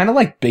 like, they're kind of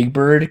like Big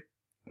Bird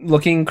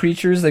looking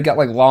creatures. They've got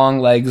like long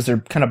legs. They're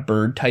kind of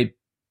bird type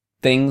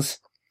things.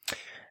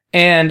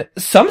 And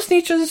some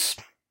Sneetches,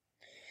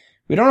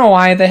 we don't know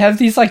why, they have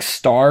these like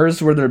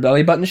stars where their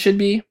belly button should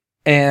be.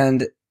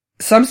 And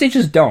some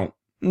Sneetches don't.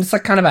 It's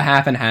like kind of a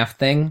half and half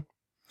thing.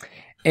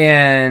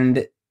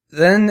 And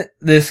then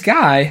this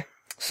guy,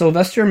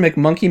 Sylvester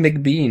McMonkey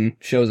McBean,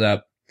 shows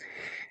up.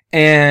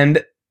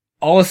 And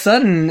all of a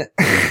sudden,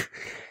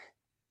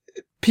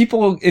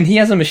 and he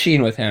has a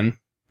machine with him.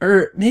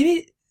 Or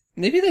maybe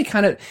they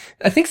kind of,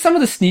 I think some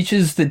of the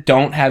Sneetches that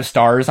don't have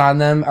stars on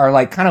them are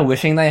like kind of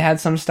wishing they had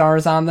some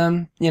stars on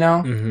them, you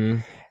know? Mm-hmm.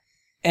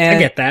 And, I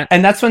get that.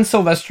 And that's when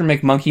Sylvester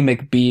McMonkey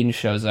McBean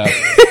shows up.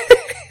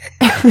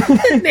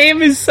 The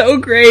name is so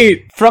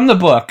great. From the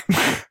book.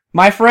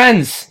 My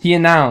friends, he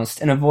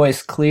announced in a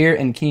voice clear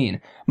and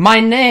keen. My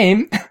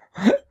name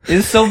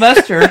is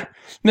Sylvester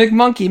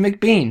McMonkey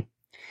McBean.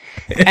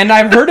 And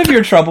I've heard of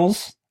your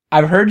troubles.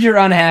 I've heard you're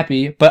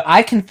unhappy, but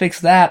I can fix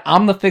that.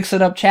 I'm the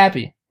fix-it-up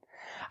chappy.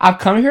 I've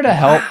come here to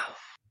help. Wow.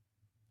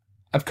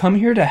 I've come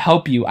here to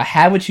help you. I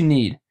have what you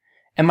need.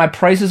 And my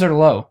prices are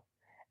low.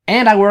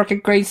 And I work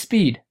at great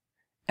speed.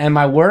 And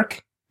my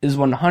work is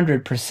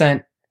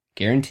 100%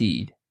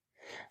 guaranteed.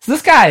 So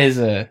this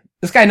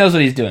guy knows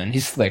what he's doing.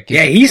 He's slick.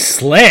 He's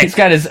slick. He's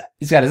got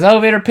his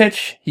elevator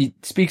pitch. He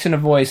speaks in a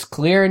voice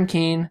clear and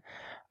keen.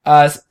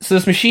 So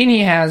this machine he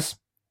has,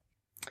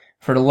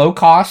 for the low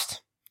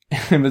cost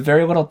and with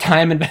very little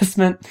time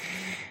investment,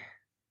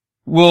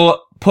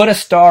 will put a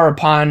star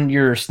upon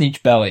your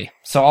Sneetch belly.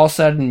 So all of a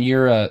sudden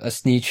you're a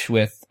Sneetch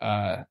with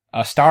a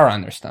star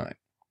on their stomach.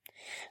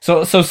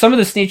 So some of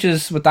the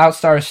Sneetches without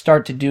stars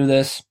start to do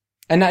this.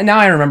 And now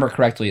I remember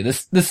correctly. The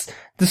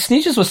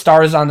Sneetches with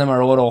stars on them are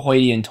a little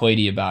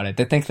hoity-toity about it.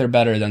 They think they're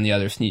better than the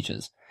other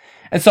Sneetches.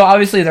 And so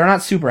obviously they're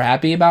not super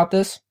happy about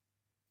this.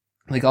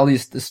 Like all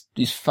these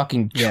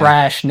fucking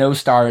trash no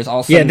stars all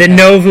of a sudden. Yeah, the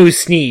Novu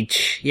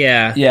Sneetch.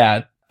 Yeah.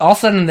 Yeah. All of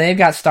a sudden they've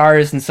got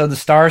stars, and so the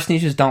star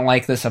Sneetches don't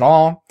like this at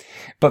all.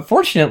 But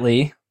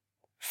fortunately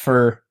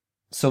for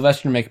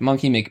Sylvester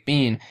McMonkey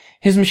McBean,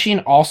 his machine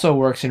also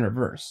works in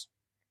reverse.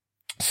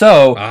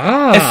 So,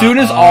 as soon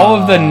as all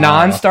of the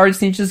non-starred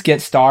Sneetches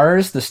get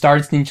stars, the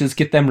starred Sneetches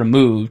get them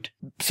removed.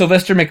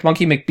 Sylvester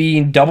McMonkey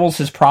McBean doubles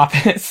his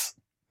profits.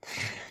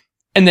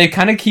 And they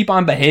kind of keep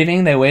on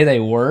behaving the way they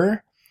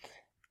were.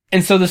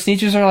 And so the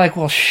Sneetches are like,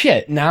 well,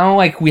 shit, now,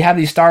 like, we have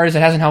these stars,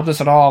 it hasn't helped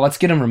us at all, let's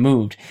get them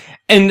removed.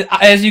 And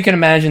as you can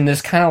imagine,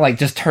 this kind of, like,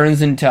 just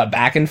turns into a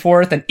back and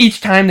forth, and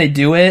each time they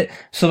do it,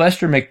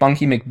 Sylvester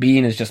McMonkey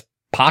McBean is just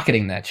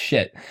pocketing that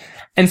shit.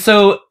 And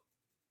so,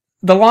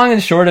 the long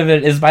and short of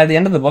it is by the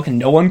end of the book,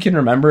 no one can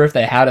remember if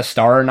they had a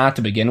star or not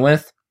to begin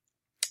with.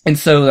 And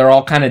so they're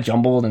all kind of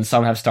jumbled, and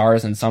some have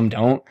stars and some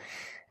don't.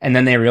 And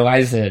then they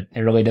realize that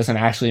it really doesn't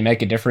actually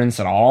make a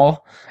difference at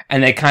all,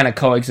 and they kind of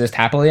coexist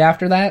happily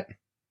after that.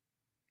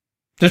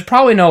 There's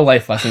probably no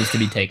life lessons to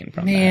be taken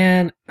from that.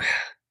 Man,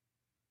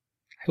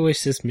 I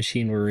wish this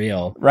machine were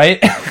real.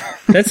 Right?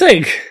 That's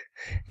like,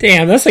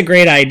 damn, that's a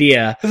great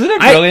idea. Isn't it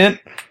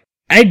brilliant?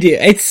 I do.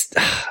 It's,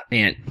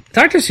 man,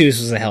 Dr. Seuss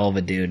was a hell of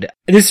a dude.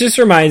 This just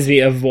reminds me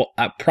of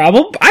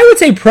I would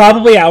say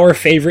probably our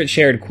favorite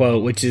shared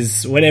quote, which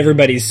is when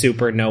everybody's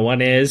super, no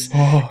one is.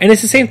 Oh. And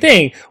it's the same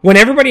thing. When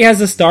everybody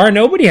has a star,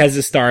 nobody has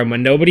a star. And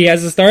when nobody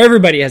has a star,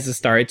 everybody has a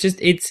star.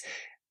 It's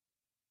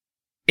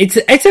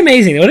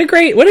amazing.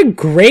 What a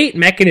great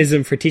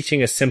mechanism for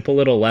teaching a simple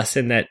little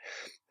lesson that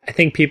I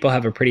think people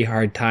have a pretty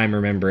hard time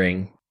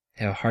remembering.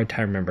 I have a hard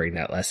time remembering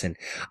that lesson.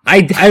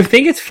 I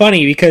think it's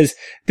funny because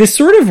this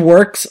sort of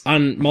works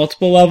on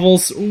multiple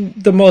levels.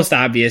 The most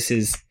obvious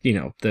is,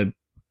 the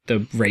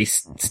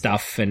race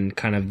stuff and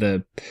kind of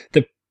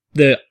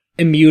the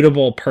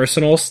immutable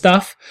personal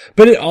stuff,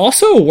 but it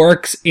also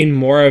works in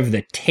more of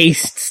the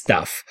taste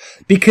stuff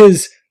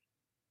because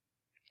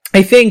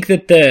I think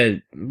that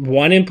the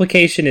one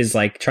implication is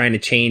like trying to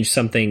change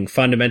something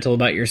fundamental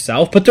about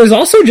yourself, but there's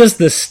also just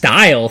the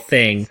style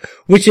thing,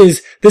 which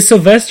is the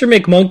Sylvester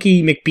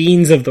McMonkey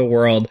McBeans of the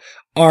world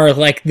are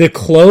like the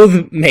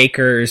clothes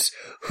makers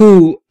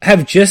who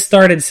have just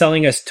started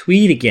selling us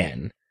tweed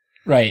again.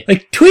 Right.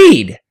 Like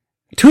tweed.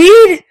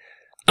 Tweed? Right.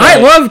 I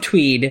love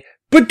tweed.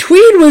 But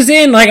tweed was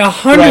in like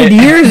 100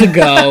 years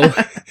ago.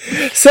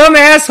 Some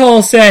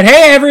asshole said,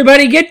 hey,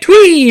 everybody get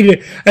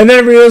tweed. And then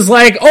everybody was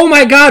like, oh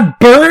my god,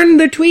 burn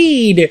the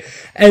tweed.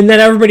 And then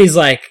everybody's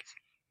like,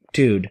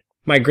 dude,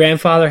 my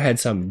grandfather had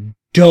some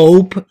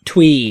dope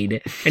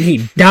tweed and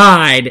he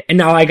died and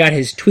now I got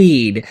his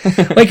tweed.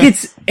 Like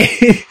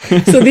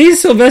so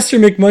these Sylvester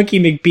McMonkey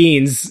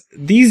McBeans,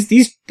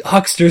 these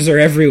hucksters are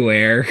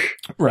everywhere.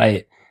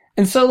 Right.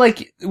 And so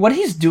like what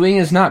he's doing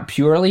is not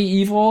purely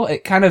evil.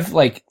 It kind of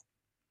like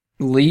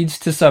leads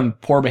to some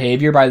poor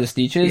behavior by the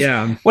Sneetches.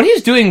 Yeah. What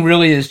he's doing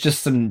really is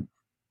just some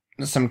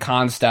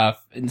con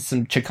stuff and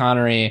some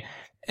chicanery,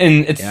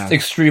 and it's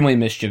extremely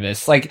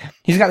mischievous. Like,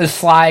 he's got this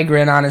sly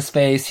grin on his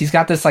face. He's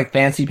got this, like,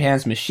 fancy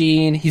pants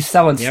machine. He's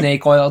selling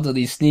snake oil to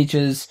these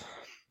Sneetches.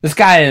 This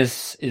guy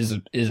is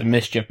a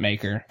mischief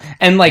maker.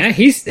 And, like... Yeah,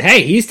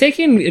 he's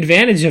taking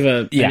advantage of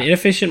an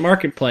inefficient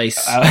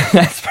marketplace.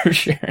 That's for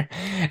sure.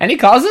 And he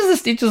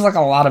causes the Sneetches, like,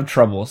 a lot of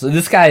trouble. So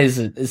this guy is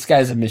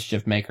a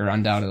mischief maker,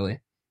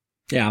 undoubtedly.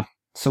 Yeah.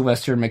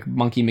 Sylvester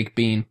McMonkey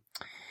McBean.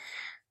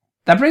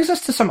 That brings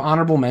us to some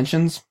honorable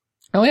mentions.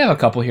 I only have a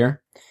couple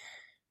here.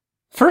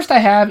 First I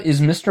have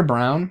is Mr.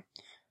 Brown.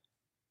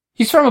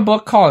 He's from a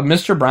book called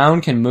Mr.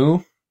 Brown Can Moo.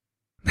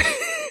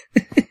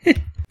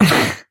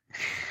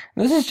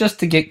 This is just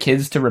to get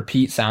kids to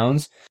repeat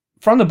sounds.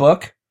 From the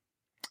book,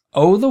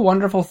 oh, the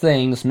wonderful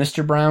things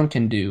Mr. Brown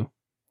can do.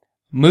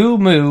 Moo,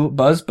 moo,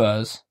 buzz,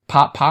 buzz,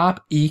 pop,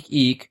 pop, eek,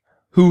 eek,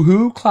 hoo,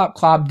 hoo, clop,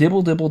 clop,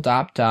 dibble, dibble,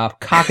 dop, dop,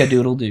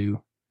 cock-a-doodle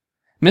doo.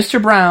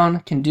 Mr. Brown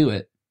can do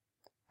it.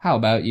 How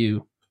about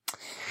you?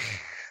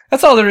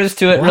 That's all there is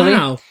to it, really.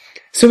 Wow.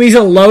 So he's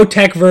a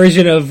low-tech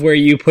version of where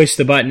you push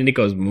the button and it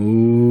goes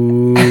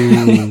moo.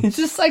 It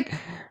just, like,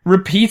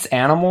 repeats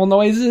animal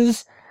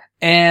noises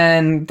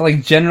and,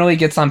 like, generally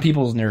gets on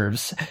people's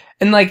nerves.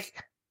 And, like,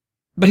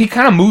 but he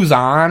kind of moves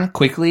on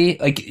quickly.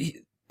 Like,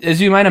 as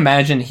you might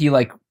imagine, he,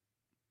 like,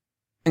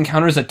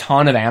 encounters a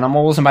ton of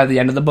animals, and by the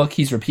end of the book,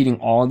 he's repeating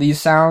all of these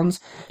sounds.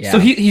 Yeah. So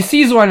he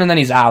sees one and then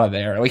he's out of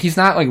there. Like, he's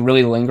not like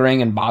really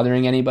lingering and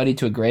bothering anybody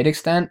to a great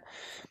extent,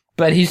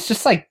 but he's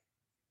just like,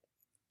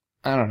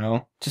 I don't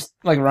know, just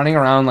like running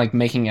around like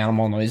making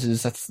animal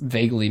noises. That's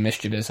vaguely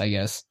mischievous, I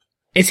guess.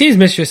 It seems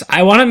mischievous.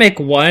 I want to make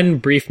one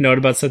brief note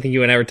about something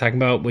you and I were talking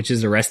about, which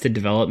is Arrested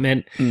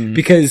Development,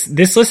 because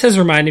this list has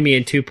reminded me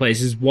in two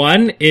places.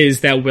 One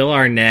is that Will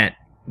Arnett,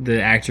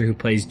 the actor who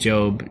plays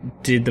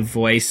Job, did the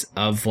voice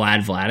of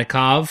Vlad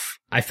Vladikov,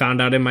 I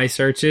found out in my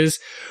searches,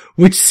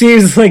 which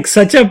seems like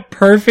such a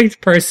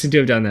perfect person to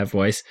have done that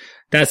voice.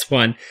 That's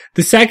one.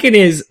 The second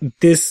is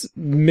this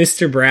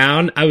Mr.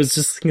 Brown. I was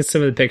just looking at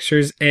some of the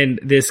pictures, and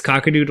this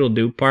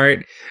cock-a-doodle-doo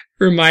part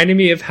reminded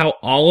me of how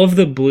all of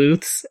the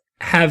Bluths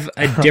have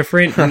a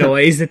different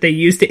noise that they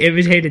use to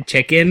imitate a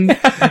chicken,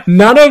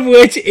 none of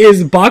which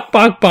is bok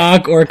bok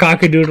bok or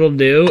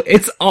cock-a-doodle-doo.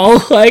 It's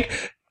all like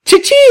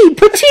cha-chee,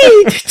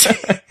 pa-chee,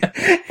 cha-chee.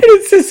 And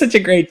it's just such a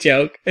great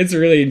joke. It's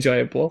really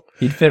enjoyable.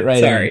 He'd fit right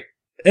in. Sorry.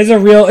 It's a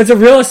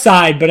real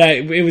aside, but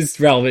it was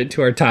relevant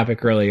to our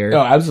topic earlier.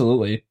 Oh,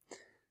 absolutely.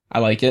 I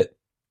like it.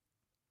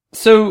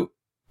 So,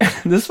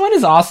 this one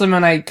is awesome,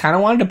 and I kind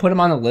of wanted to put him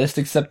on the list,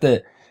 except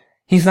that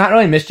he's not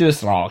really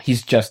mischievous at all.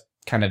 He's just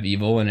kind of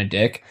evil and a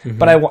dick. Mm-hmm.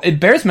 But it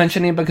bears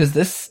mentioning because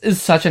this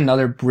is such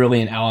another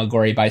brilliant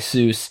allegory by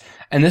Seuss,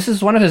 and this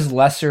is one of his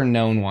lesser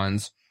known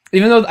ones.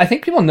 Even though I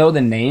think people know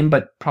the name,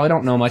 but probably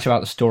don't know much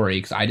about the story,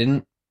 because I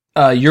didn't.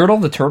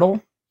 Yertle the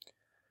Turtle,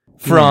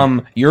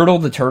 from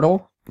Yertle the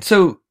Turtle.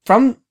 So,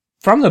 from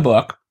the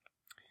book,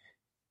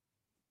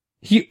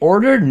 he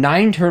ordered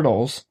 9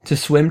 turtles to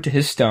swim to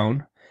his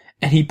stone,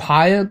 and he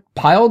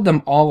piled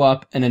them all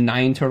up in a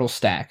 9-turtle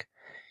stack.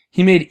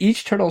 He made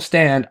each turtle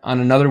stand on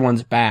another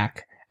one's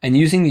back, and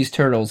using these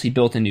turtles, he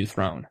built a new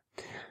throne.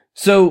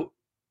 So,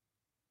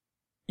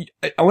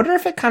 I wonder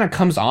if it kind of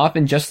comes off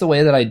in just the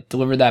way that I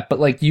delivered that, but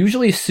like,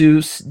 usually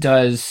Seuss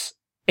does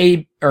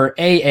A,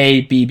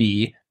 B,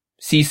 B,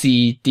 C,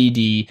 C, D,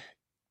 D,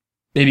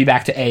 maybe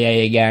back to A,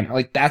 A again.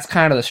 Like, that's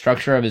kind of the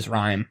structure of his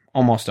rhyme,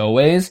 almost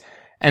always.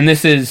 And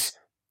this is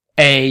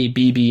A,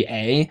 B, B,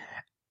 A,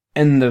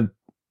 and the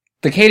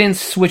cadence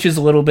switches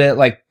a little bit,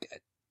 like,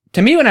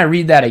 to me, when I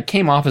read that, it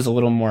came off as a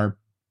little more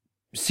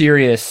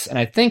serious, and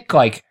I think,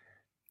 like,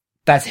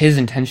 that's his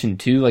intention,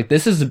 too. Like,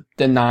 this is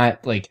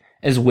not, like,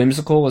 as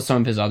whimsical as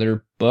some of his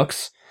other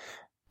books.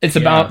 It's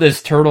about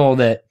this turtle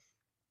that,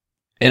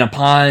 in a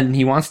pond,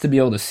 he wants to be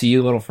able to see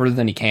a little further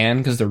than he can,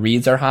 because the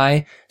reeds are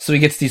high, so he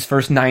gets these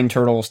first 9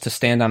 turtles to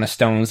stand on a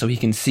stone so he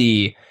can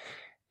see,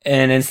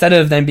 and instead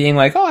of them being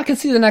like, oh, I can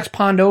see the next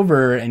pond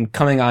over, and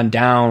coming on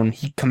down,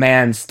 he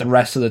commands the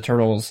rest of the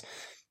turtles,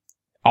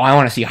 oh, I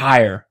want to see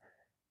higher.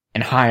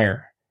 And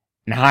higher,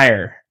 and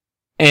higher.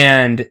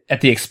 And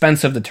at the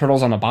expense of the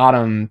turtles on the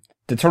bottom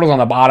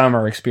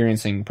are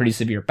experiencing pretty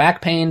severe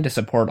back pain to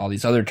support all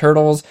these other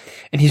turtles,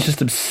 and he's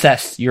just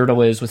obsessed,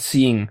 Yertle is, with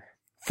seeing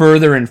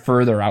further and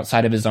further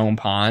outside of his own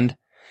pond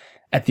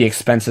at the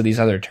expense of these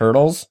other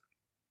turtles.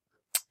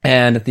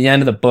 And at the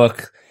end of the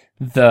book,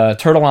 the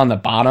turtle on the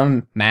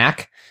bottom,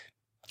 Mac,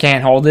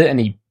 can't hold it, and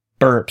he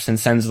burps and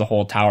sends the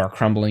whole tower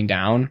crumbling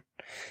down.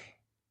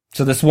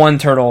 So this one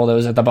turtle that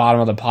was at the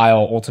bottom of the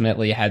pile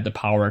ultimately had the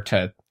power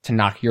to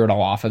knock Yertle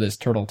off of this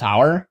turtle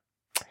tower.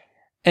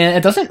 And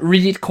it doesn't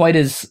read quite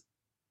as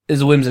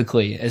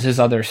whimsically as his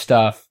other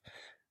stuff,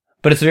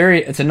 but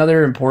it's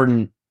another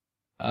important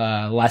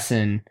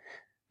lesson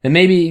that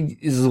maybe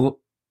is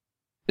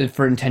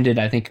for intended,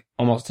 I think,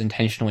 almost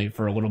intentionally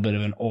for a little bit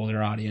of an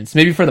older audience.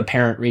 Maybe for the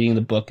parent reading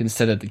the book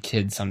instead of the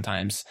kid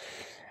sometimes.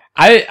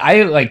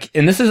 I like,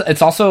 and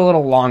it's also a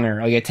little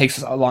longer. Like, it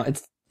takes a long,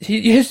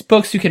 his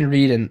books you can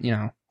read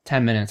in,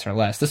 10 minutes or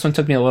less. This one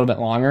took me a little bit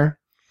longer,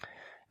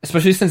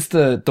 especially since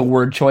the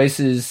word choice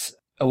is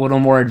a little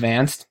more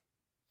advanced.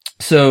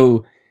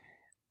 So,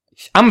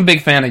 I'm a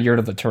big fan of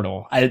Yertle the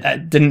Turtle. I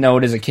didn't know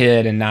it as a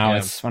kid, and now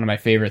it's one of my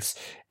favorites.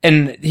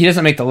 And he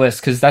doesn't make the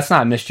list because that's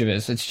not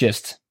mischievous. It's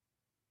just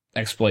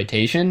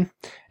exploitation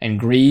and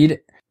greed.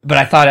 But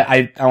I thought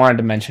I wanted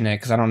to mention it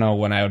because I don't know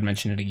when I would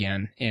mention it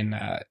again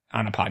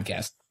on a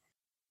podcast.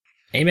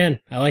 Amen.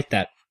 I like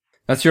that.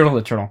 That's Yertle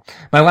the Turtle.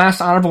 My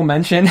last honorable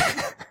mention,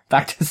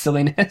 back to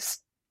silliness,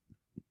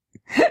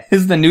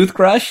 is the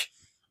Noothgrush.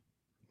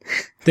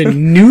 The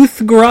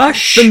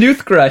Noothgrush? The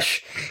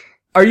Noothgrush.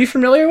 Are you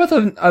familiar with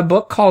a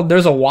book called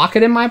There's a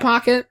Wocket in My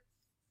Pocket?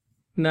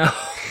 No.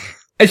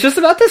 It's just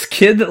about this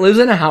kid that lives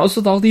in a house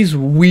with all these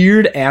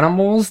weird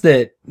animals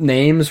that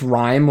names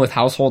rhyme with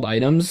household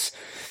items.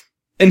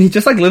 And he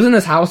just lives in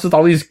this house with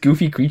all these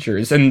goofy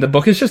creatures. And the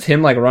book is just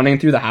him running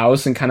through the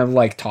house and kind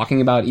of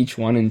talking about each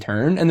one in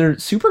turn. And they're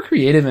super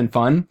creative and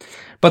fun.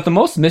 But the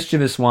most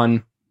mischievous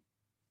one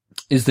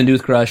is the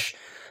Noothgrush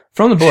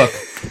from the book.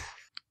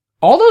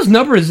 All those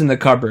numbers in the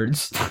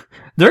cupboards,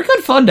 they're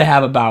good fun to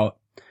have about.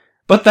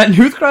 But that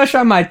Noothgrush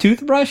on my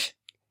toothbrush,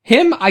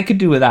 him I could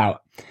do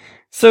without.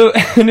 So,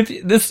 and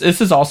if this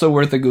is also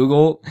worth a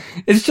Google.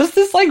 It's just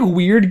this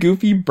weird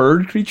goofy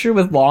bird creature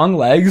with long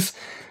legs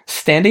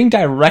standing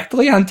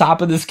directly on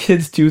top of this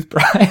kid's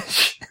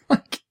toothbrush.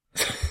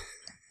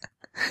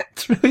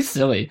 really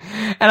silly.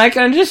 And I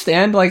can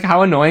understand, like,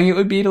 how annoying it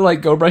would be to,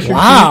 like, go brush your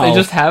teeth and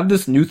just have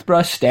this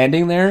toothbrush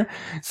standing there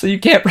so you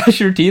can't brush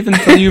your teeth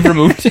until you've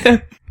removed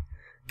it.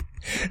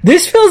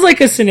 This feels like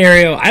a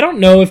scenario. I don't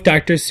know if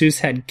Dr. Seuss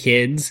had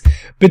kids,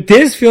 but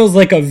this feels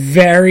like a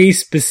very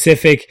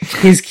specific,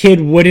 his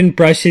kid wouldn't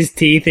brush his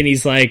teeth and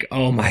he's like,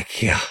 oh my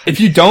God. If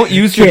you don't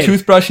use your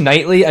toothbrush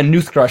nightly, a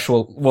toothbrush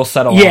will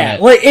settle on it. Yeah,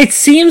 like, it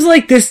seems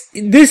like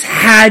this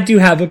had to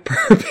have a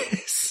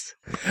purpose.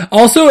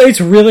 Also, it's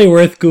really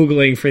worth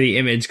Googling for the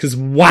image, because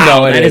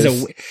wow,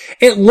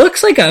 it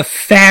looks like a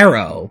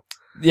pharaoh.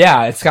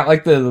 Yeah, it's got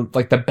like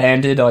the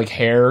banded like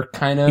hair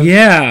kind of.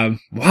 Yeah.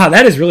 Wow,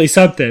 that is really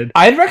something.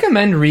 I'd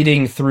recommend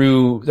reading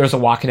through There's a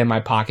Walking in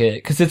My Pocket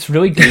because it's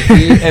really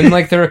goofy and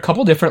like there are a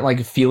couple different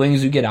like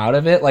feelings you get out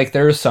of it. Like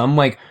there are some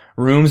like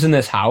rooms in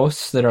this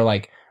house that are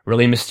like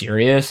really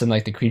mysterious and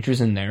like the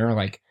creatures in there are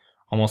like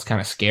almost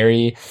kind of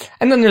scary.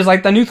 And then there's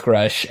like the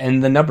toothbrush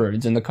and the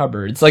nubbards in the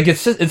cupboards. Like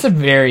it's a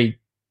very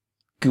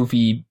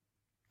goofy.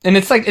 And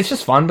it's like, it's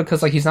just fun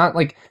because like he's not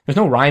like, there's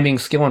no rhyming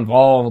skill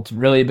involved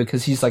really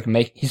because he's like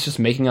he's just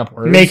making up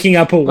words. Making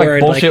up a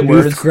word bullshit like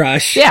words.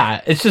 Crush. Yeah,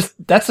 it's just,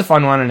 that's a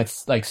fun one and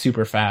it's like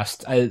super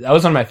fast. That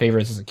was one of my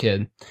favorites as a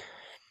kid.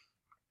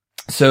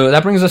 So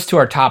that brings us to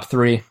our top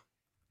three.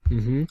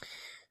 Mm-hmm.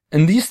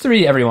 And these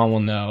three everyone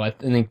will know. I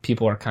think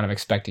people are kind of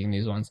expecting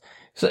these ones.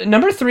 So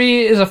number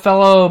 3 is a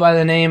fellow by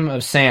the name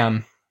of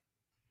Sam.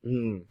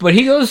 But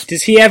he goes...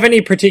 Does he have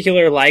any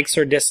particular likes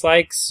or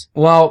dislikes?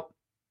 Well...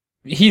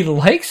 He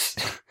likes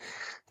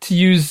to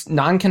use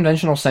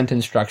non-conventional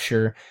sentence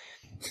structure.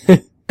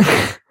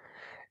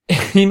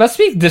 He must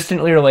be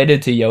distantly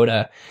related to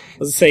Yoda.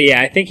 Let's say,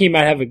 yeah, I think he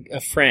might have a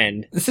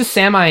friend. This is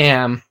Sam I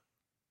Am,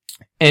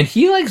 and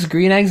he likes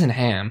green eggs and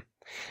ham.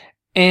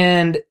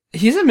 And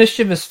he's a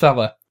mischievous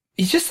fella.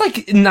 He's just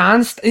like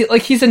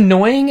he's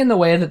annoying in the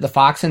way that the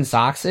Fox and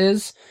Socks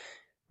is,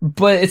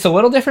 but it's a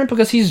little different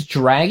because he's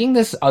dragging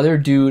this other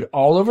dude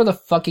all over the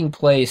fucking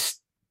place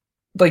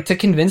like to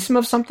convince him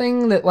of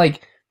something that like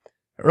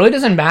it really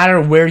doesn't matter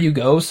where you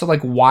go. So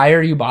like, why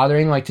are you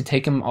bothering like to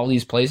take him all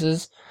these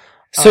places?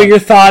 So your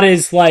thought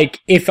is like,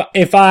 if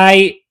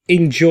I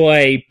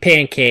enjoy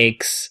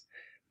pancakes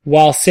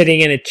while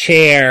sitting in a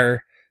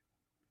chair,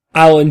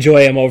 I'll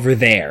enjoy them over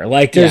there.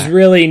 Like there's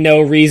really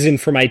no reason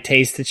for my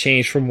taste to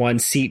change from one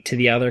seat to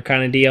the other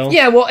kind of deal.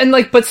 Yeah. Well, and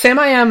like, but Sam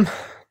I Am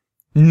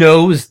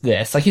knows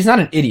this. Like, he's not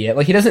an idiot.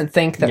 Like, he doesn't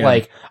think that,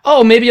 like,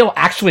 oh, maybe you'll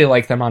actually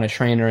like them on a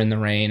train or in the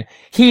rain.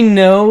 He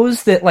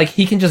knows that, like,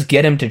 he can just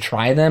get him to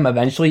try them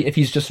eventually if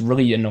he's just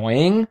really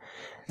annoying.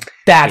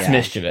 That's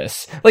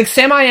mischievous. Like,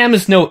 Sam I Am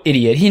is no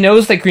idiot. He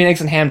knows that green eggs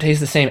and ham taste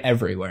the same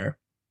everywhere.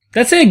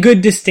 That's a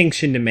good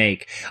distinction to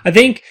make. I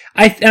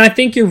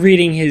think you're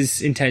reading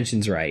his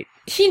intentions right.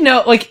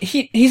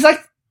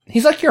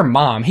 He's like your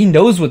mom. He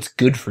knows what's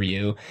good for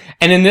you.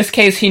 And in this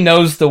case, he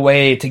knows the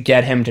way to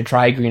get him to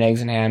try green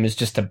eggs and ham is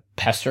just to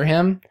pester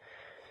him.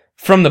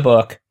 From the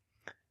book,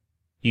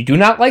 you do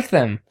not like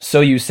them,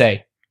 so you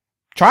say,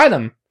 try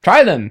them,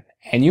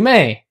 and you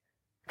may.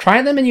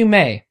 Try them and you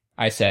may,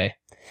 I say.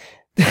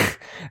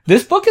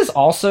 This book is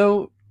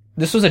also,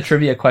 this was a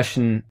trivia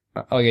question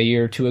like a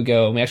year or two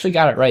ago, and we actually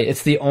got it right.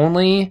 It's the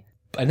only,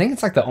 I think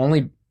it's like the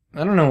only,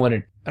 I don't know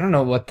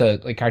what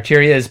the like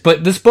criteria is,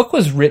 but this book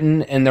was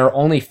written and there are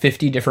only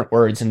 50 different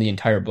words in the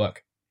entire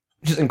book.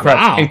 Which is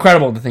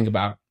incredible to think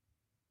about.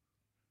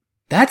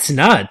 That's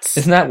nuts.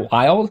 Isn't that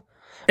wild?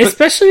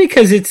 Especially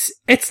because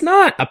it's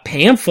not a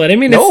pamphlet. I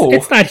mean,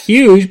 it's not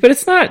huge, but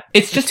it's not.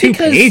 It's just 2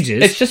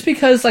 pages. It's just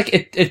because like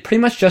it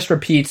pretty much just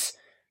repeats,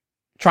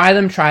 try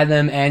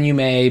them, and you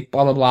may,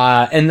 blah blah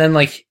blah, and then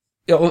like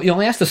you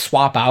only have to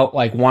swap out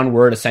like one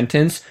word a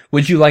sentence.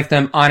 Would you like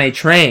them on a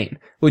train?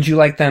 Would you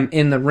like them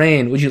in the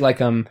rain? Would you like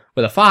them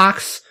with a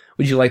fox?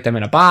 Would you like them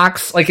in a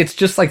box? Like it's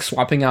just like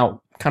swapping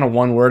out kind of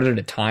one word at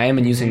a time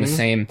and using the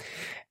same.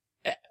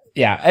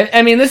 Yeah,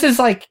 I mean this is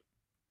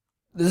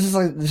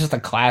just a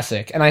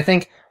classic, and I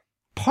think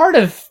part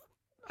of,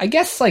 I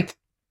guess like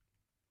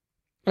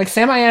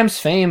Sam I Am's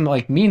fame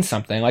like means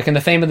something, like, and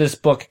the fame of this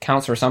book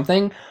counts for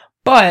something,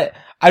 but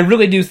I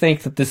really do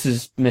think that this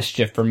is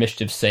mischief for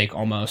mischief's sake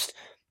almost.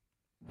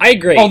 I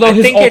agree. Although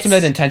his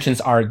ultimate intentions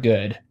are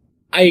good.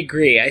 I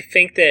agree. I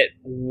think that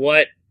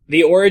what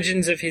the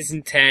origins of his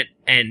intent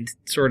and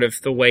sort of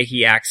the way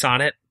he acts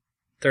on it,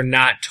 they're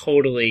not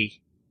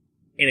totally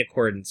in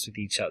accordance with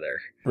each other.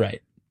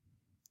 Right.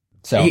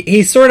 So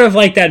he's sort of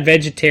like that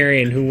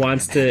vegetarian who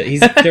wants to,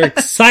 they're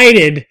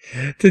excited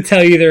to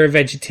tell you they're a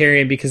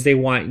vegetarian because they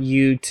want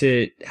you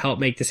to help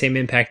make the same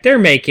impact they're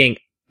making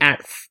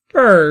at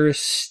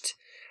first,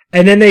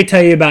 and then they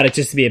tell you about it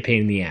just to be a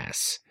pain in the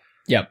ass.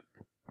 Yep.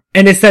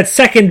 And it's that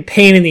second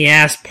pain in the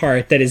ass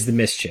part that is the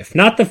mischief,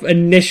 not the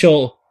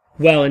initial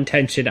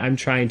well-intentioned, I'm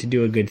trying to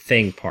do a good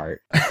thing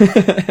part.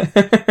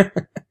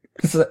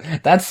 So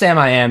that's Sam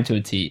I Am to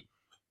a T.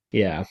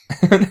 Yeah.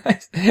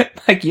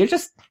 Like, you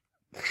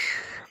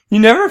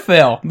never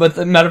fail, but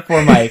the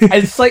metaphor, Mike.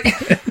 It's like...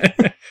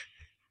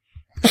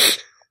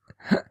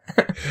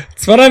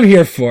 It's what I'm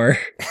here for.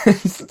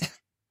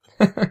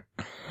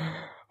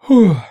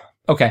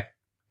 Okay.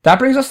 That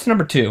brings us to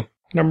number 2.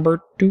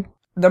 Number 2.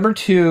 Number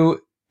 2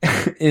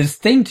 is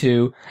Thing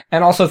 2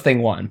 and also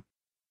Thing 1.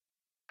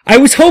 I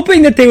was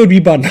hoping that they would be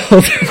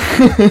bundled.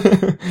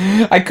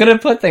 I could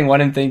have put Thing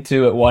 1 and Thing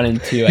 2 at 1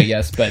 and 2, I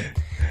guess, but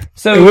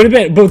so it would have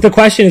been. But the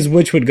question is,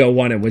 which would go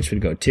 1 and which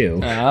would go 2?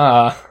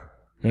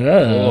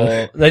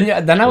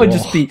 Then I would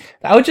just be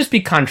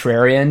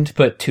contrarian to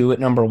put 2 at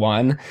number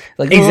 1.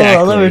 Like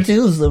exactly. Number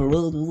 2 is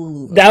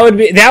that would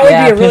be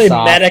a really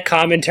meta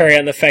commentary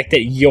on the fact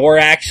that you're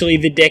actually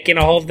the dick in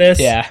all of this.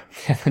 Yeah,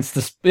 that's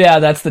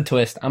the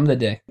twist. I'm the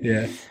dick.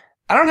 Yeah.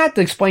 I don't have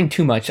to explain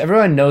too much.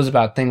 Everyone knows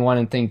about Thing 1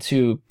 and Thing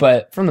 2,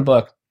 but from the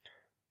book.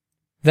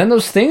 Then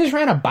those things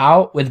ran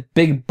about with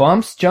big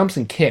bumps, jumps,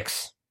 and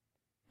kicks.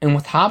 And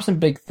with hops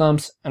and big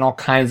thumps and all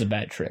kinds of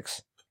bad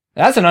tricks.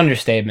 That's an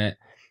understatement.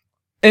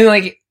 And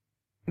like,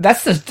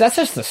 that's just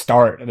the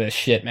start of this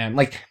shit, man.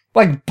 Like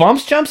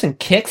bumps, jumps, and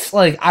kicks,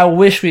 like, I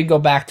wish we'd go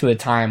back to a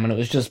time when it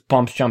was just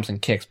bumps, jumps,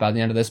 and kicks by the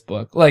end of this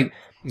book. Like,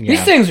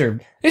 these things are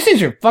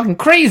fucking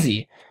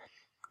crazy.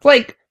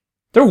 Like,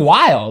 they're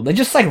wild. They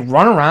just, like,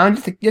 run around.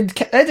 They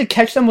had to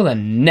catch them with a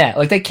net.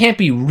 Like, they can't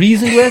be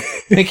reasoned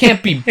with. They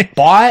can't be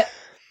bought.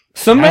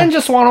 Some men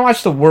just want to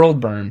watch the world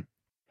burn.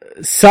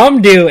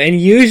 Some do, and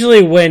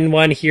usually when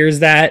one hears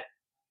that,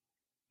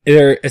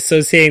 they're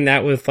associating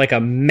that with, like, a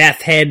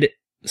meth head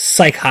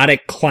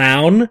psychotic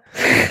clown.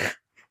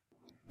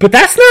 But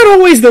that's not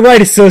always the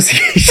right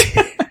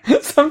association.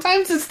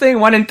 Sometimes it's Thing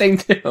 1 and Thing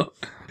 2.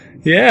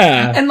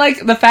 Yeah. And,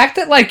 like, the fact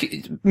that,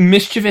 like,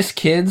 mischievous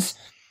kids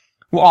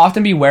will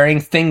often be wearing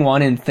Thing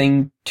 1 and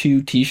Thing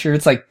 2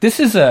 t-shirts. Like, this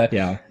is a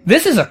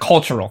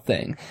cultural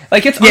thing.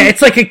 Like, it's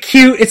like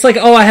it's like,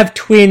 oh, I have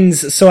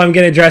twins, so I'm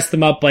gonna dress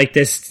them up like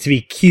this to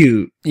be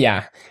cute.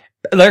 Yeah.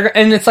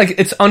 And it's like,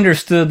 it's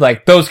understood,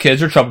 like, those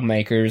kids are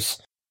troublemakers.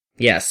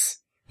 Yes.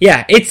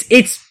 Yeah,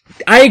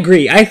 I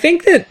agree. I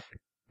think that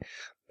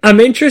I'm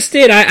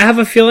interested. I have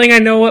a feeling I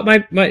know what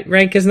my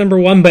rank is number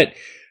 1, but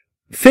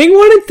Thing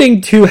 1 and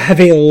Thing 2 have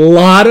a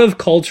lot of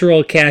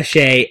cultural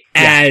cachet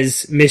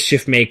as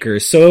mischief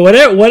makers. So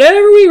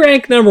whatever we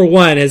rank number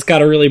 1 has got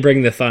to really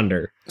bring the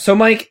thunder. So,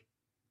 Mike,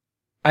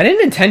 I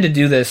didn't intend to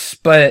do this,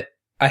 but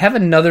I have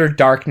another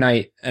Dark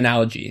Knight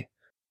analogy.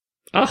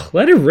 Oh,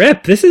 let it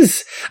rip.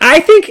 I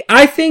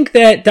think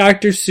that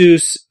Dr.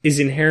 Seuss is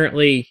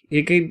inherently,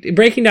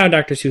 breaking down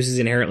Dr. Seuss is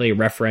inherently a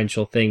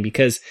referential thing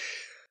because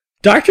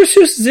Dr.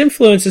 Seuss's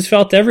influence is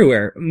felt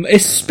everywhere,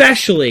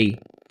 especially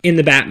in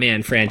the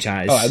Batman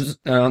franchise.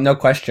 Oh, no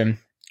question.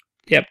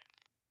 Yep.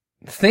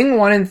 Thing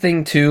 1 and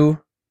Thing 2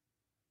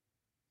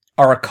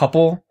 are a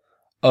couple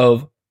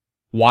of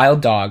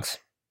wild dogs.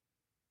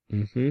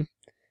 Mm-hmm.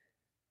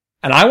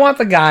 And I want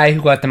the guy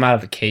who let them out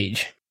of the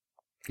cage.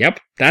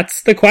 Yep,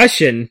 that's the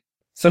question.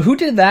 So who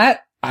did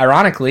that?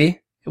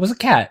 Ironically, it was a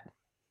cat.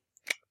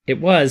 It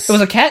was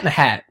a cat in a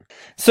hat.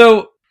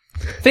 So,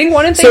 Thing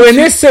 1 and Thing 2... in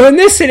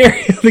this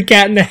scenario, the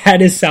cat in the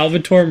hat is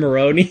Salvatore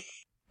Maroni.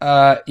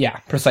 Yeah,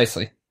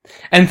 precisely.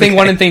 And Thing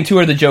 1 and Thing 2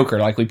 are the Joker,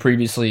 like we'd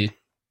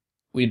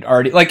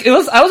already, like, I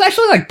was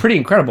actually, like, pretty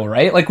incredible,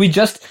 right? Like, we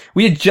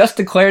had just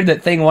declared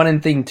that Thing 1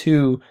 and Thing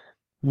 2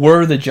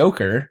 were the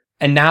Joker,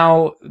 and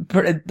now,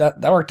 that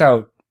worked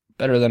out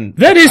better than...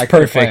 That is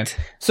perfect.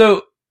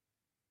 So,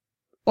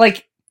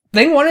 like,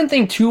 Thing 1 and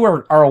Thing 2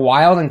 are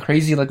wild and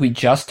crazy, like we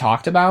just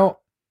talked about,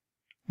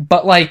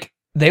 but, like,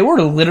 they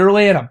were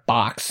literally in a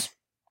box.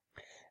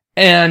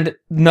 And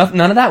none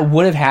of that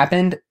would have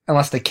happened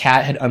unless the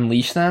cat had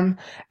unleashed them.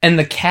 And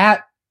the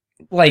cat,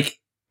 like,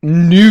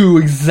 knew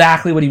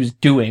exactly what he was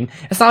doing.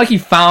 It's not like he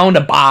found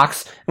a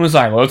box and was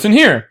like, what's in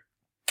here?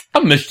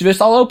 I'm mischievous,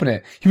 I'll open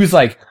it. He was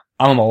like,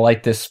 I'm gonna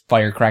light this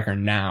firecracker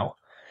now.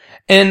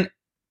 And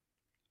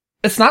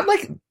it's not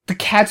like the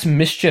cat's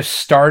mischief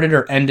started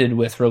or ended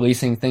with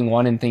releasing Thing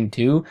 1 and Thing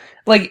 2.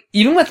 Like,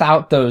 even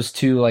without those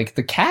two, like,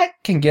 the cat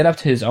can get up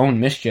to his own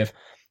mischief.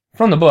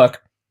 From the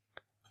book,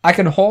 I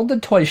can hold the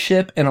toy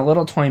ship and a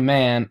little toy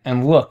man,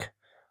 and look,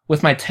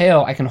 with my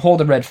tail I can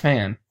hold a red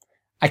fan.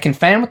 I can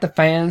fan with the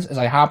fans as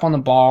I hop on the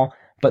ball,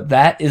 but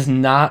that is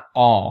not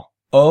all.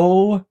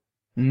 Oh,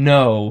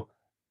 no,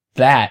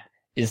 that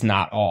is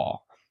not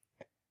all.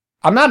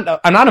 I'm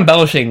not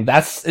embellishing.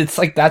 That's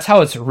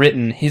how it's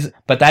written.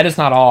 But that is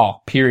not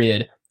all,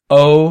 period.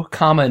 Oh,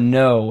 comma,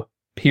 no,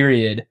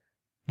 period.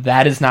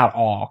 That is not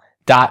all. ...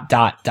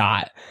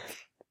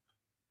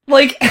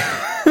 Like,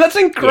 that's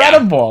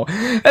incredible.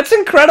 Yeah. That's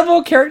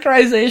incredible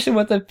characterization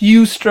with a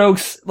few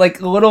strokes,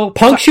 like little...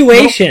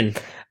 Punctuation.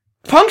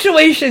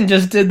 Punctuation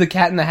just did the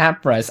Cat in the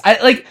Hat for us. I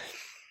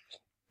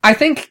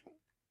think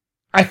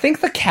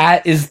the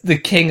cat is the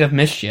king of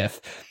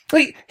mischief.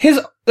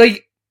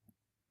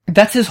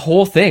 That's his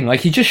whole thing.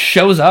 Like, he just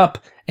shows up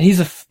and he's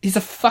a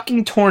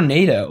fucking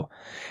tornado.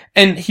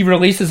 And he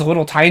releases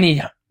little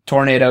tiny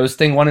tornadoes,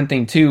 Thing 1 and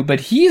Thing 2, but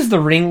he's the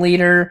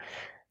ringleader.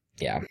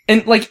 Yeah.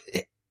 And, like,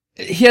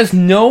 he has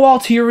no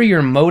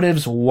ulterior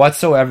motives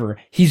whatsoever.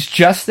 He's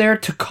just there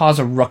to cause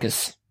a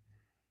ruckus.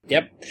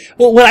 Yep.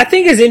 Well, what I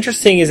think is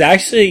interesting is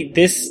actually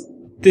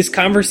this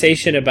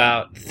conversation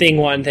about Thing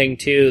 1, Thing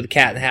 2, the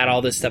Cat in the Hat,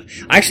 all this stuff,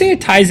 actually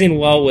it ties in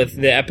well with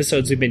the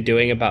episodes we've been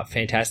doing about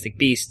Fantastic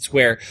Beasts,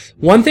 where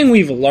one thing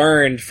we've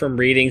learned from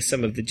reading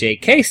some of the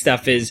JK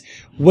stuff is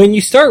when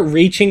you start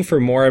reaching for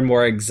more and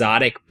more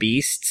exotic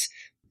beasts,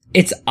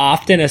 it's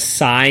often a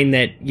sign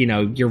that, you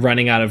know, you're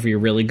running out of your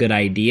really good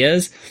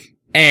ideas.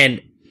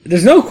 And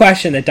there's no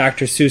question that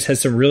Dr. Seuss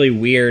has some really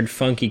weird,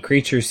 funky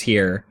creatures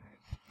here.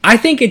 I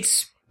think it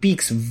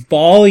speaks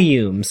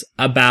volumes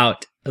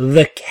about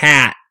the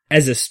cat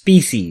as a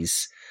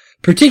species,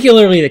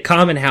 particularly the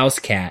common house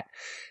cat,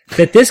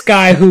 that this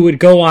guy who would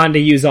go on to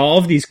use all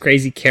of these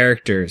crazy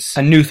characters,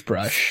 A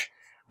Noothbrush,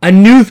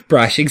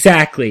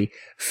 exactly,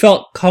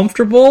 felt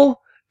comfortable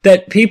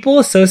that people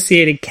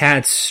associated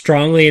cats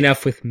strongly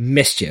enough with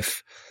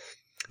mischief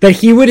that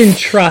he would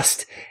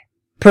entrust,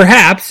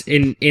 perhaps,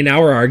 in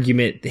our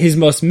argument, his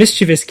most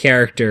mischievous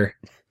character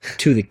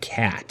to the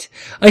cat.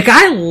 Like,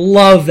 I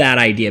love that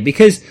idea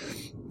because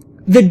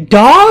the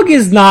dog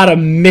is not a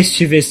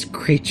mischievous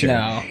creature.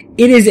 No.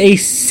 It is a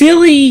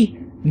silly,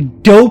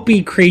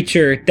 dopey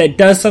creature that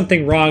does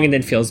something wrong and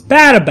then feels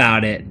bad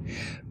about it.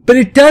 But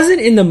it doesn't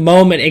in the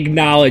moment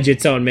acknowledge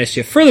its own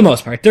mischief, for the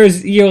most part.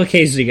 You'll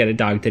occasionally get a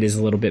dog that is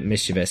a little bit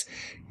mischievous.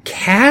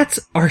 Cats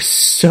are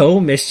so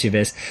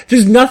mischievous.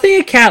 There's nothing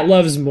a cat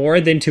loves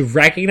more than to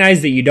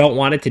recognize that you don't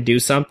want it to do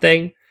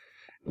something,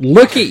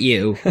 look at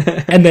you,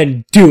 and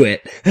then do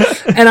it.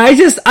 And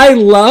I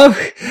love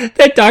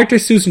that Dr.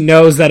 Seuss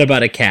knows that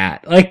about a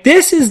cat. Like,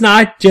 this is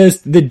not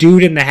just the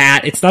dude in the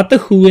hat. It's not the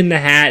who in the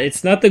hat.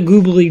 It's not the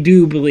goobly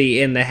doobly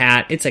in the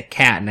hat. It's a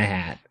cat in a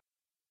hat.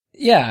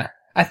 Yeah.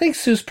 I think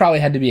Seuss probably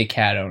had to be a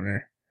cat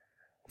owner.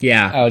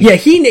 Yeah.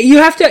 You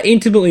have to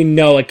intimately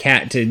know a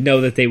cat to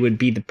know that they would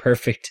be the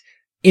perfect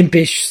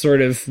impish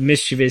sort of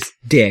mischievous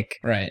dick.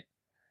 Right.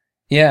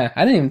 Yeah,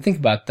 I didn't even think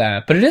about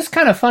that. But it is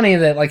kind of funny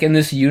that, like, in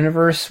this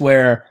universe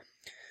where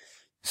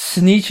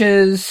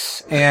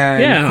Sneetches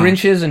and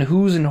Grinches and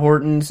Who's and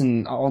Hortons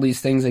and all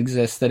these things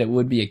exist, that it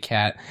would be a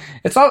cat.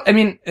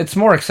 It's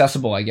more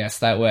accessible, I guess,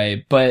 that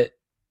way. But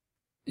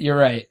you're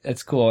right.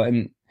 It's cool.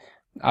 And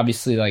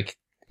obviously, like,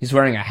 he's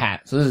wearing a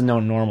hat. So this is no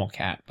normal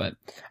cat. But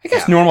I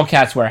guess normal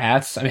cats wear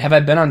hats. I mean, have I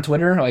been on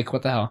Twitter? Like,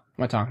 what the hell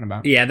am I talking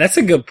about? Yeah, that's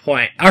a good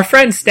point. Our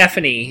friend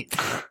Stephanie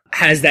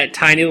has that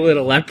tiny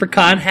little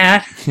leprechaun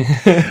hat,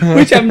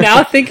 which I'm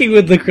now thinking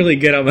would look really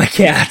good on my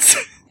cats.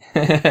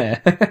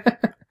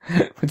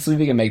 Let's see if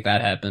we can make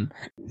that happen.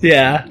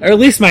 Yeah, or at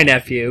least my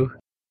nephew.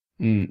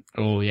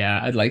 Oh,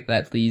 yeah, I'd like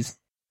that, please.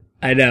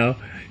 I know.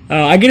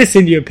 I'm going to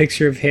send you a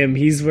picture of him.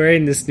 He's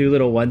wearing this new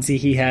little onesie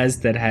he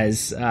has that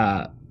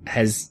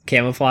has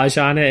camouflage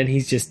on it, and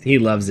he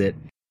loves it.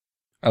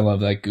 I love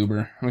that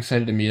goober. I'm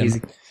excited to meet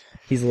him.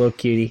 He's a little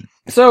cutie.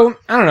 So,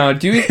 I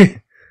don't know,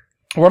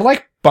 we're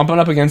like bumping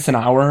up against an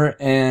hour,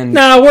 and...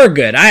 No, we're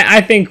good. I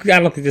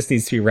don't think this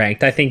needs to be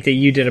ranked. I think that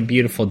you did a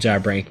beautiful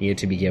job ranking it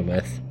to begin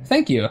with.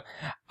 Thank you.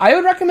 I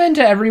would recommend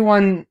to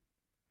everyone,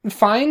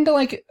 find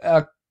like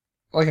a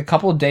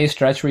couple day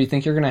stretch where you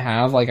think you're going to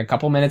have like a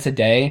couple minutes a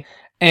day,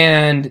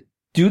 and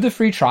do the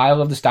free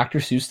trial of this Dr.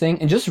 Seuss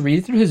thing, and just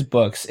read through his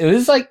books. It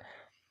was like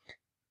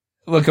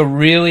a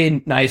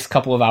really nice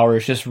couple of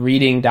hours just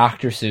reading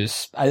Dr.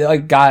 Seuss. I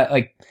got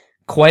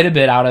quite a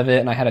bit out of it,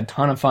 and I had a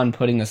ton of fun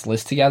putting this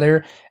list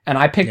together. And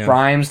I picked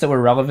rhymes that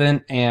were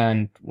relevant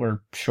and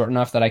were short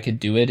enough that I could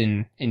do it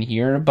in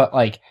here. But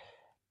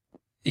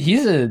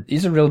he's a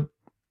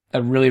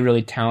really,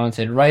 really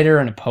talented writer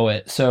and a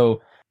poet.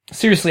 So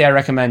seriously, I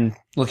recommend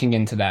looking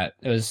into that.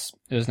 It was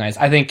nice.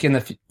 I think in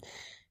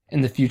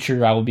the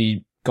future I will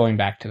be going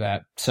back to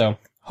that. So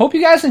hope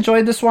you guys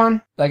enjoyed this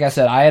one. Like I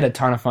said, I had a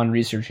ton of fun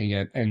researching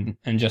it and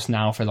just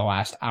now for the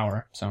last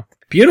hour. So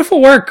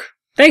beautiful work.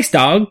 Thanks,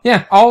 dog.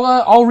 Yeah,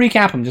 I'll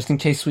recap them just in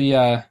case we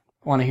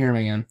want to hear them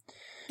again.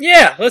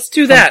 Yeah, let's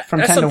do that. From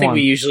That's 10 to something 1.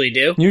 we usually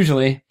do.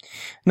 Usually.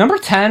 Number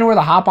 10 were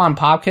the Hop on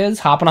Pop kids,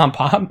 hopping on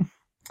pop.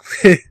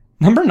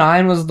 Number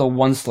 9 was the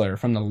Onceler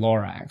from the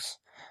Lorax.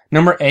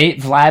 Number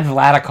 8, Vlad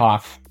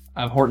Vladikov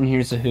of Horton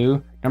Hears the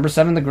Who. Number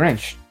 7, the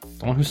Grinch,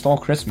 the one who stole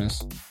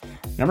Christmas.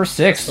 Number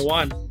 6, the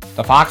one,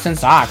 the Fox and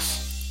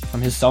Socks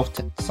from his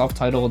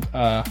self-titled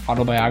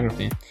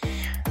autobiography.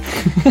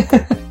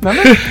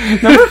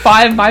 number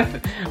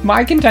 5,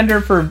 my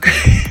contender for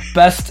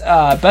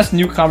best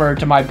newcomer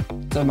to my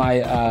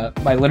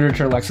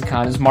literature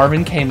lexicon is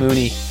Marvin K.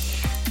 Mooney.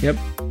 Yep.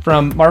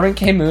 From Marvin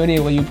K. Mooney,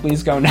 Will You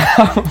Please Go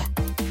Now?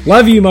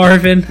 Love you,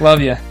 Marvin.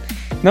 Love you.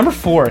 Number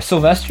 4,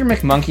 Sylvester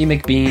McMonkey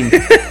McBean.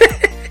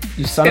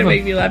 You son of a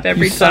make me laugh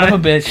every time. Son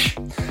of a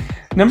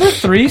bitch. Number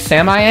 3,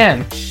 Sam I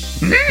Am.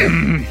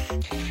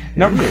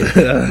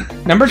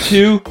 Number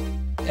 2,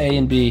 A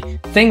and B.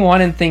 Thing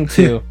 1 and Thing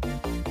 2.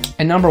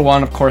 And number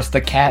 1, of course,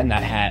 the Cat in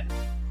That Hat.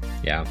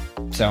 Yeah.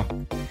 So,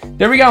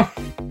 there we go.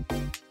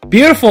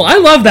 Beautiful. I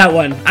love that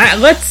one.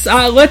 Let's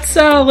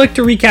look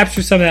to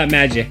recapture some of that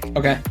magic.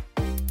 Okay.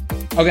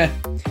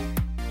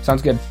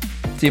 Sounds good.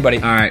 See you, buddy.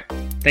 All right.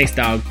 Thanks,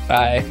 dog.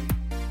 Bye.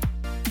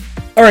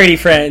 Alrighty,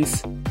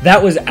 friends.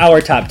 That was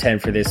our top 10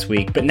 for this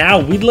week, but now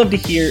we'd love to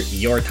hear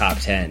your top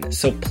 10.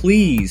 So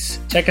please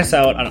check us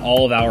out on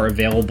all of our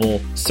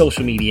available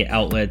social media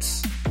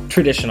outlets,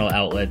 traditional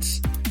outlets,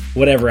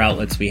 whatever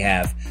outlets we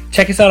have.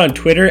 Check us out on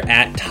Twitter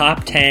at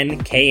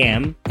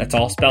Top10KM. That's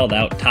all spelled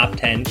out,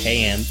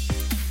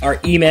 Top10KM. Our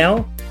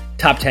email,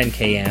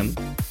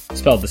 Top10KM,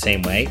 spelled the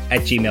same way,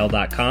 at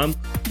gmail.com.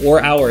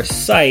 Or our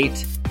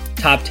site,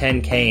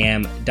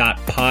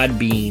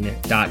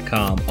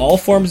 top10km.podbean.com. All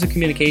forms of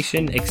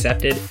communication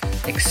accepted,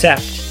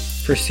 except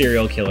for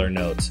serial killer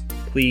notes.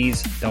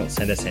 Please don't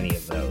send us any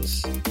of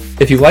those.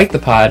 If you like the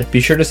pod,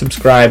 be sure to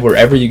subscribe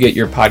wherever you get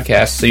your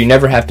podcasts so you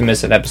never have to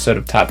miss an episode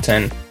of Top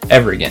 10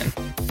 ever again.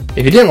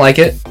 If you didn't like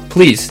it,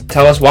 please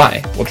tell us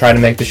why. We'll try to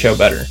make the show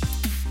better.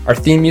 Our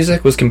theme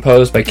music was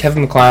composed by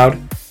Kevin MacLeod,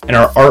 and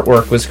our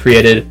artwork was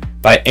created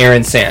by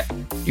Erin Sant.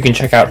 You can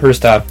check out her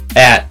stuff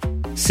at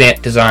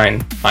Sant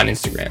Design on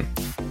Instagram.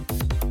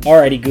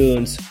 Alrighty,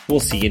 goons. We'll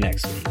see you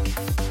next week.